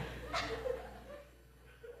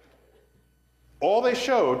 All they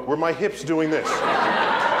showed were my hips doing this.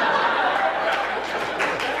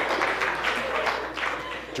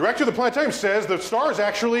 Director of the planetarium says the star is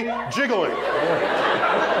actually jiggling.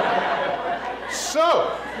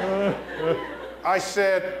 So, I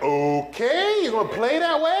said, okay, you gonna play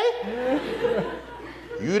that way?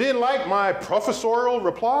 You didn't like my professorial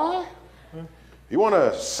reply? You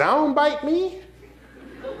wanna soundbite me?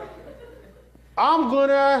 I'm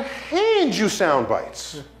gonna hand you sound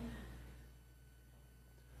bites.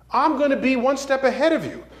 I'm gonna be one step ahead of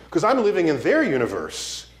you, because I'm living in their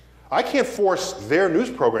universe. I can't force their news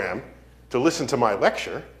program to listen to my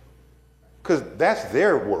lecture, because that's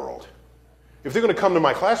their world. If they're gonna come to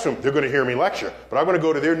my classroom, they're gonna hear me lecture, but I'm gonna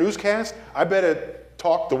go to their newscast, I better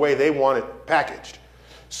talk the way they want it packaged.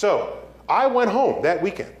 So I went home that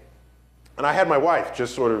weekend, and I had my wife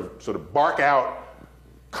just sort of bark out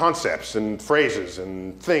concepts and phrases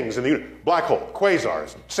and things in the universe. Black hole,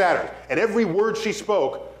 quasars, Saturn, and every word she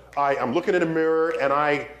spoke, I'm looking in a mirror and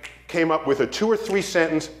I came up with a 2 or 3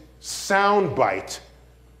 sentence sound bite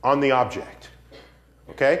on the object.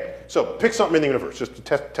 Okay? So pick something in the universe, just to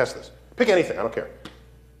test this. Pick anything, I don't care.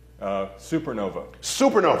 Supernova.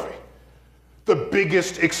 Supernovae. The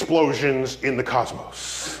biggest explosions in the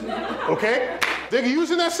cosmos. Okay? They're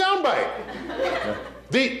using that soundbite.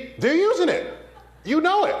 They're using it. You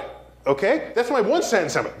know it. Okay? That's my 1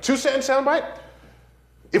 sentence soundbite. 2 sentence soundbite.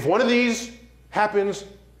 If one of these happens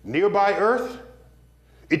nearby Earth,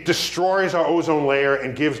 it destroys our ozone layer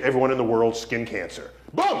and gives everyone in the world skin cancer.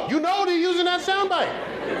 Boom! You know they're using that soundbite.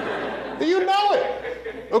 You know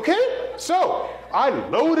it. Okay? So, I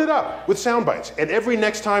loaded up with sound bites, and every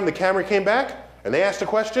next time the camera came back and they asked a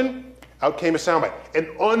question, out came a sound bite, an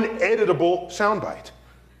uneditable sound bite.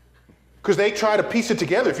 Because they try to piece it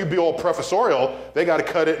together. If you be all professorial, they got to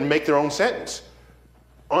cut it and make their own sentence.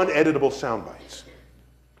 Uneditable sound bites.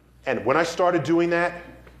 And when I started doing that,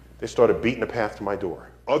 they started beating a path to my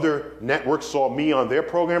door. Other networks saw me on their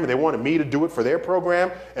program, and they wanted me to do it for their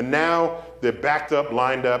program, and now they're backed up,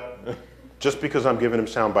 lined up, just because I'm giving them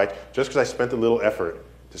sound bites, just because I spent a little effort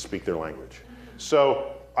to speak their language.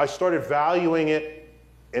 So I started valuing it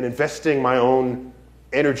and investing my own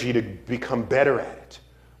energy to become better at it.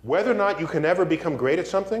 Whether or not you can ever become great at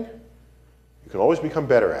something, you can always become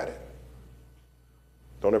better at it.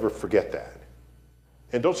 Don't ever forget that.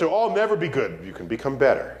 And don't say, oh, I'll never be good. You can become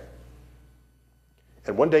better.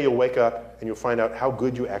 And one day you'll wake up and you'll find out how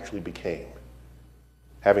good you actually became,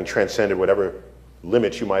 having transcended whatever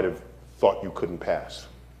limits you might have thought you couldn't pass.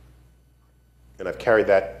 And I've carried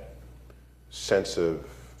that sense of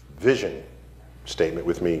vision statement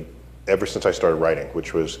with me ever since I started writing,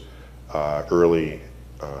 which was early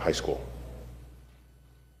high school.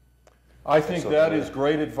 I think that is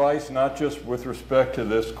great advice, not just with respect to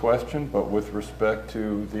this question, but with respect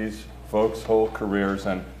to these folks' whole careers.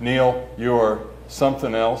 And Neil, you are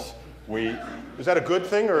something else. Is that a good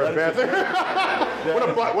thing or a bad thing?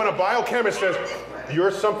 When a biochemist says,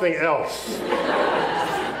 you're something else.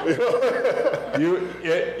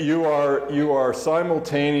 You are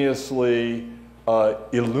simultaneously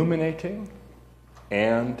illuminating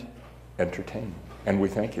and entertaining. And we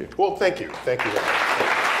thank you. Well, thank you. Thank you very much.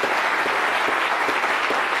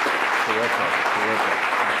 Terrific.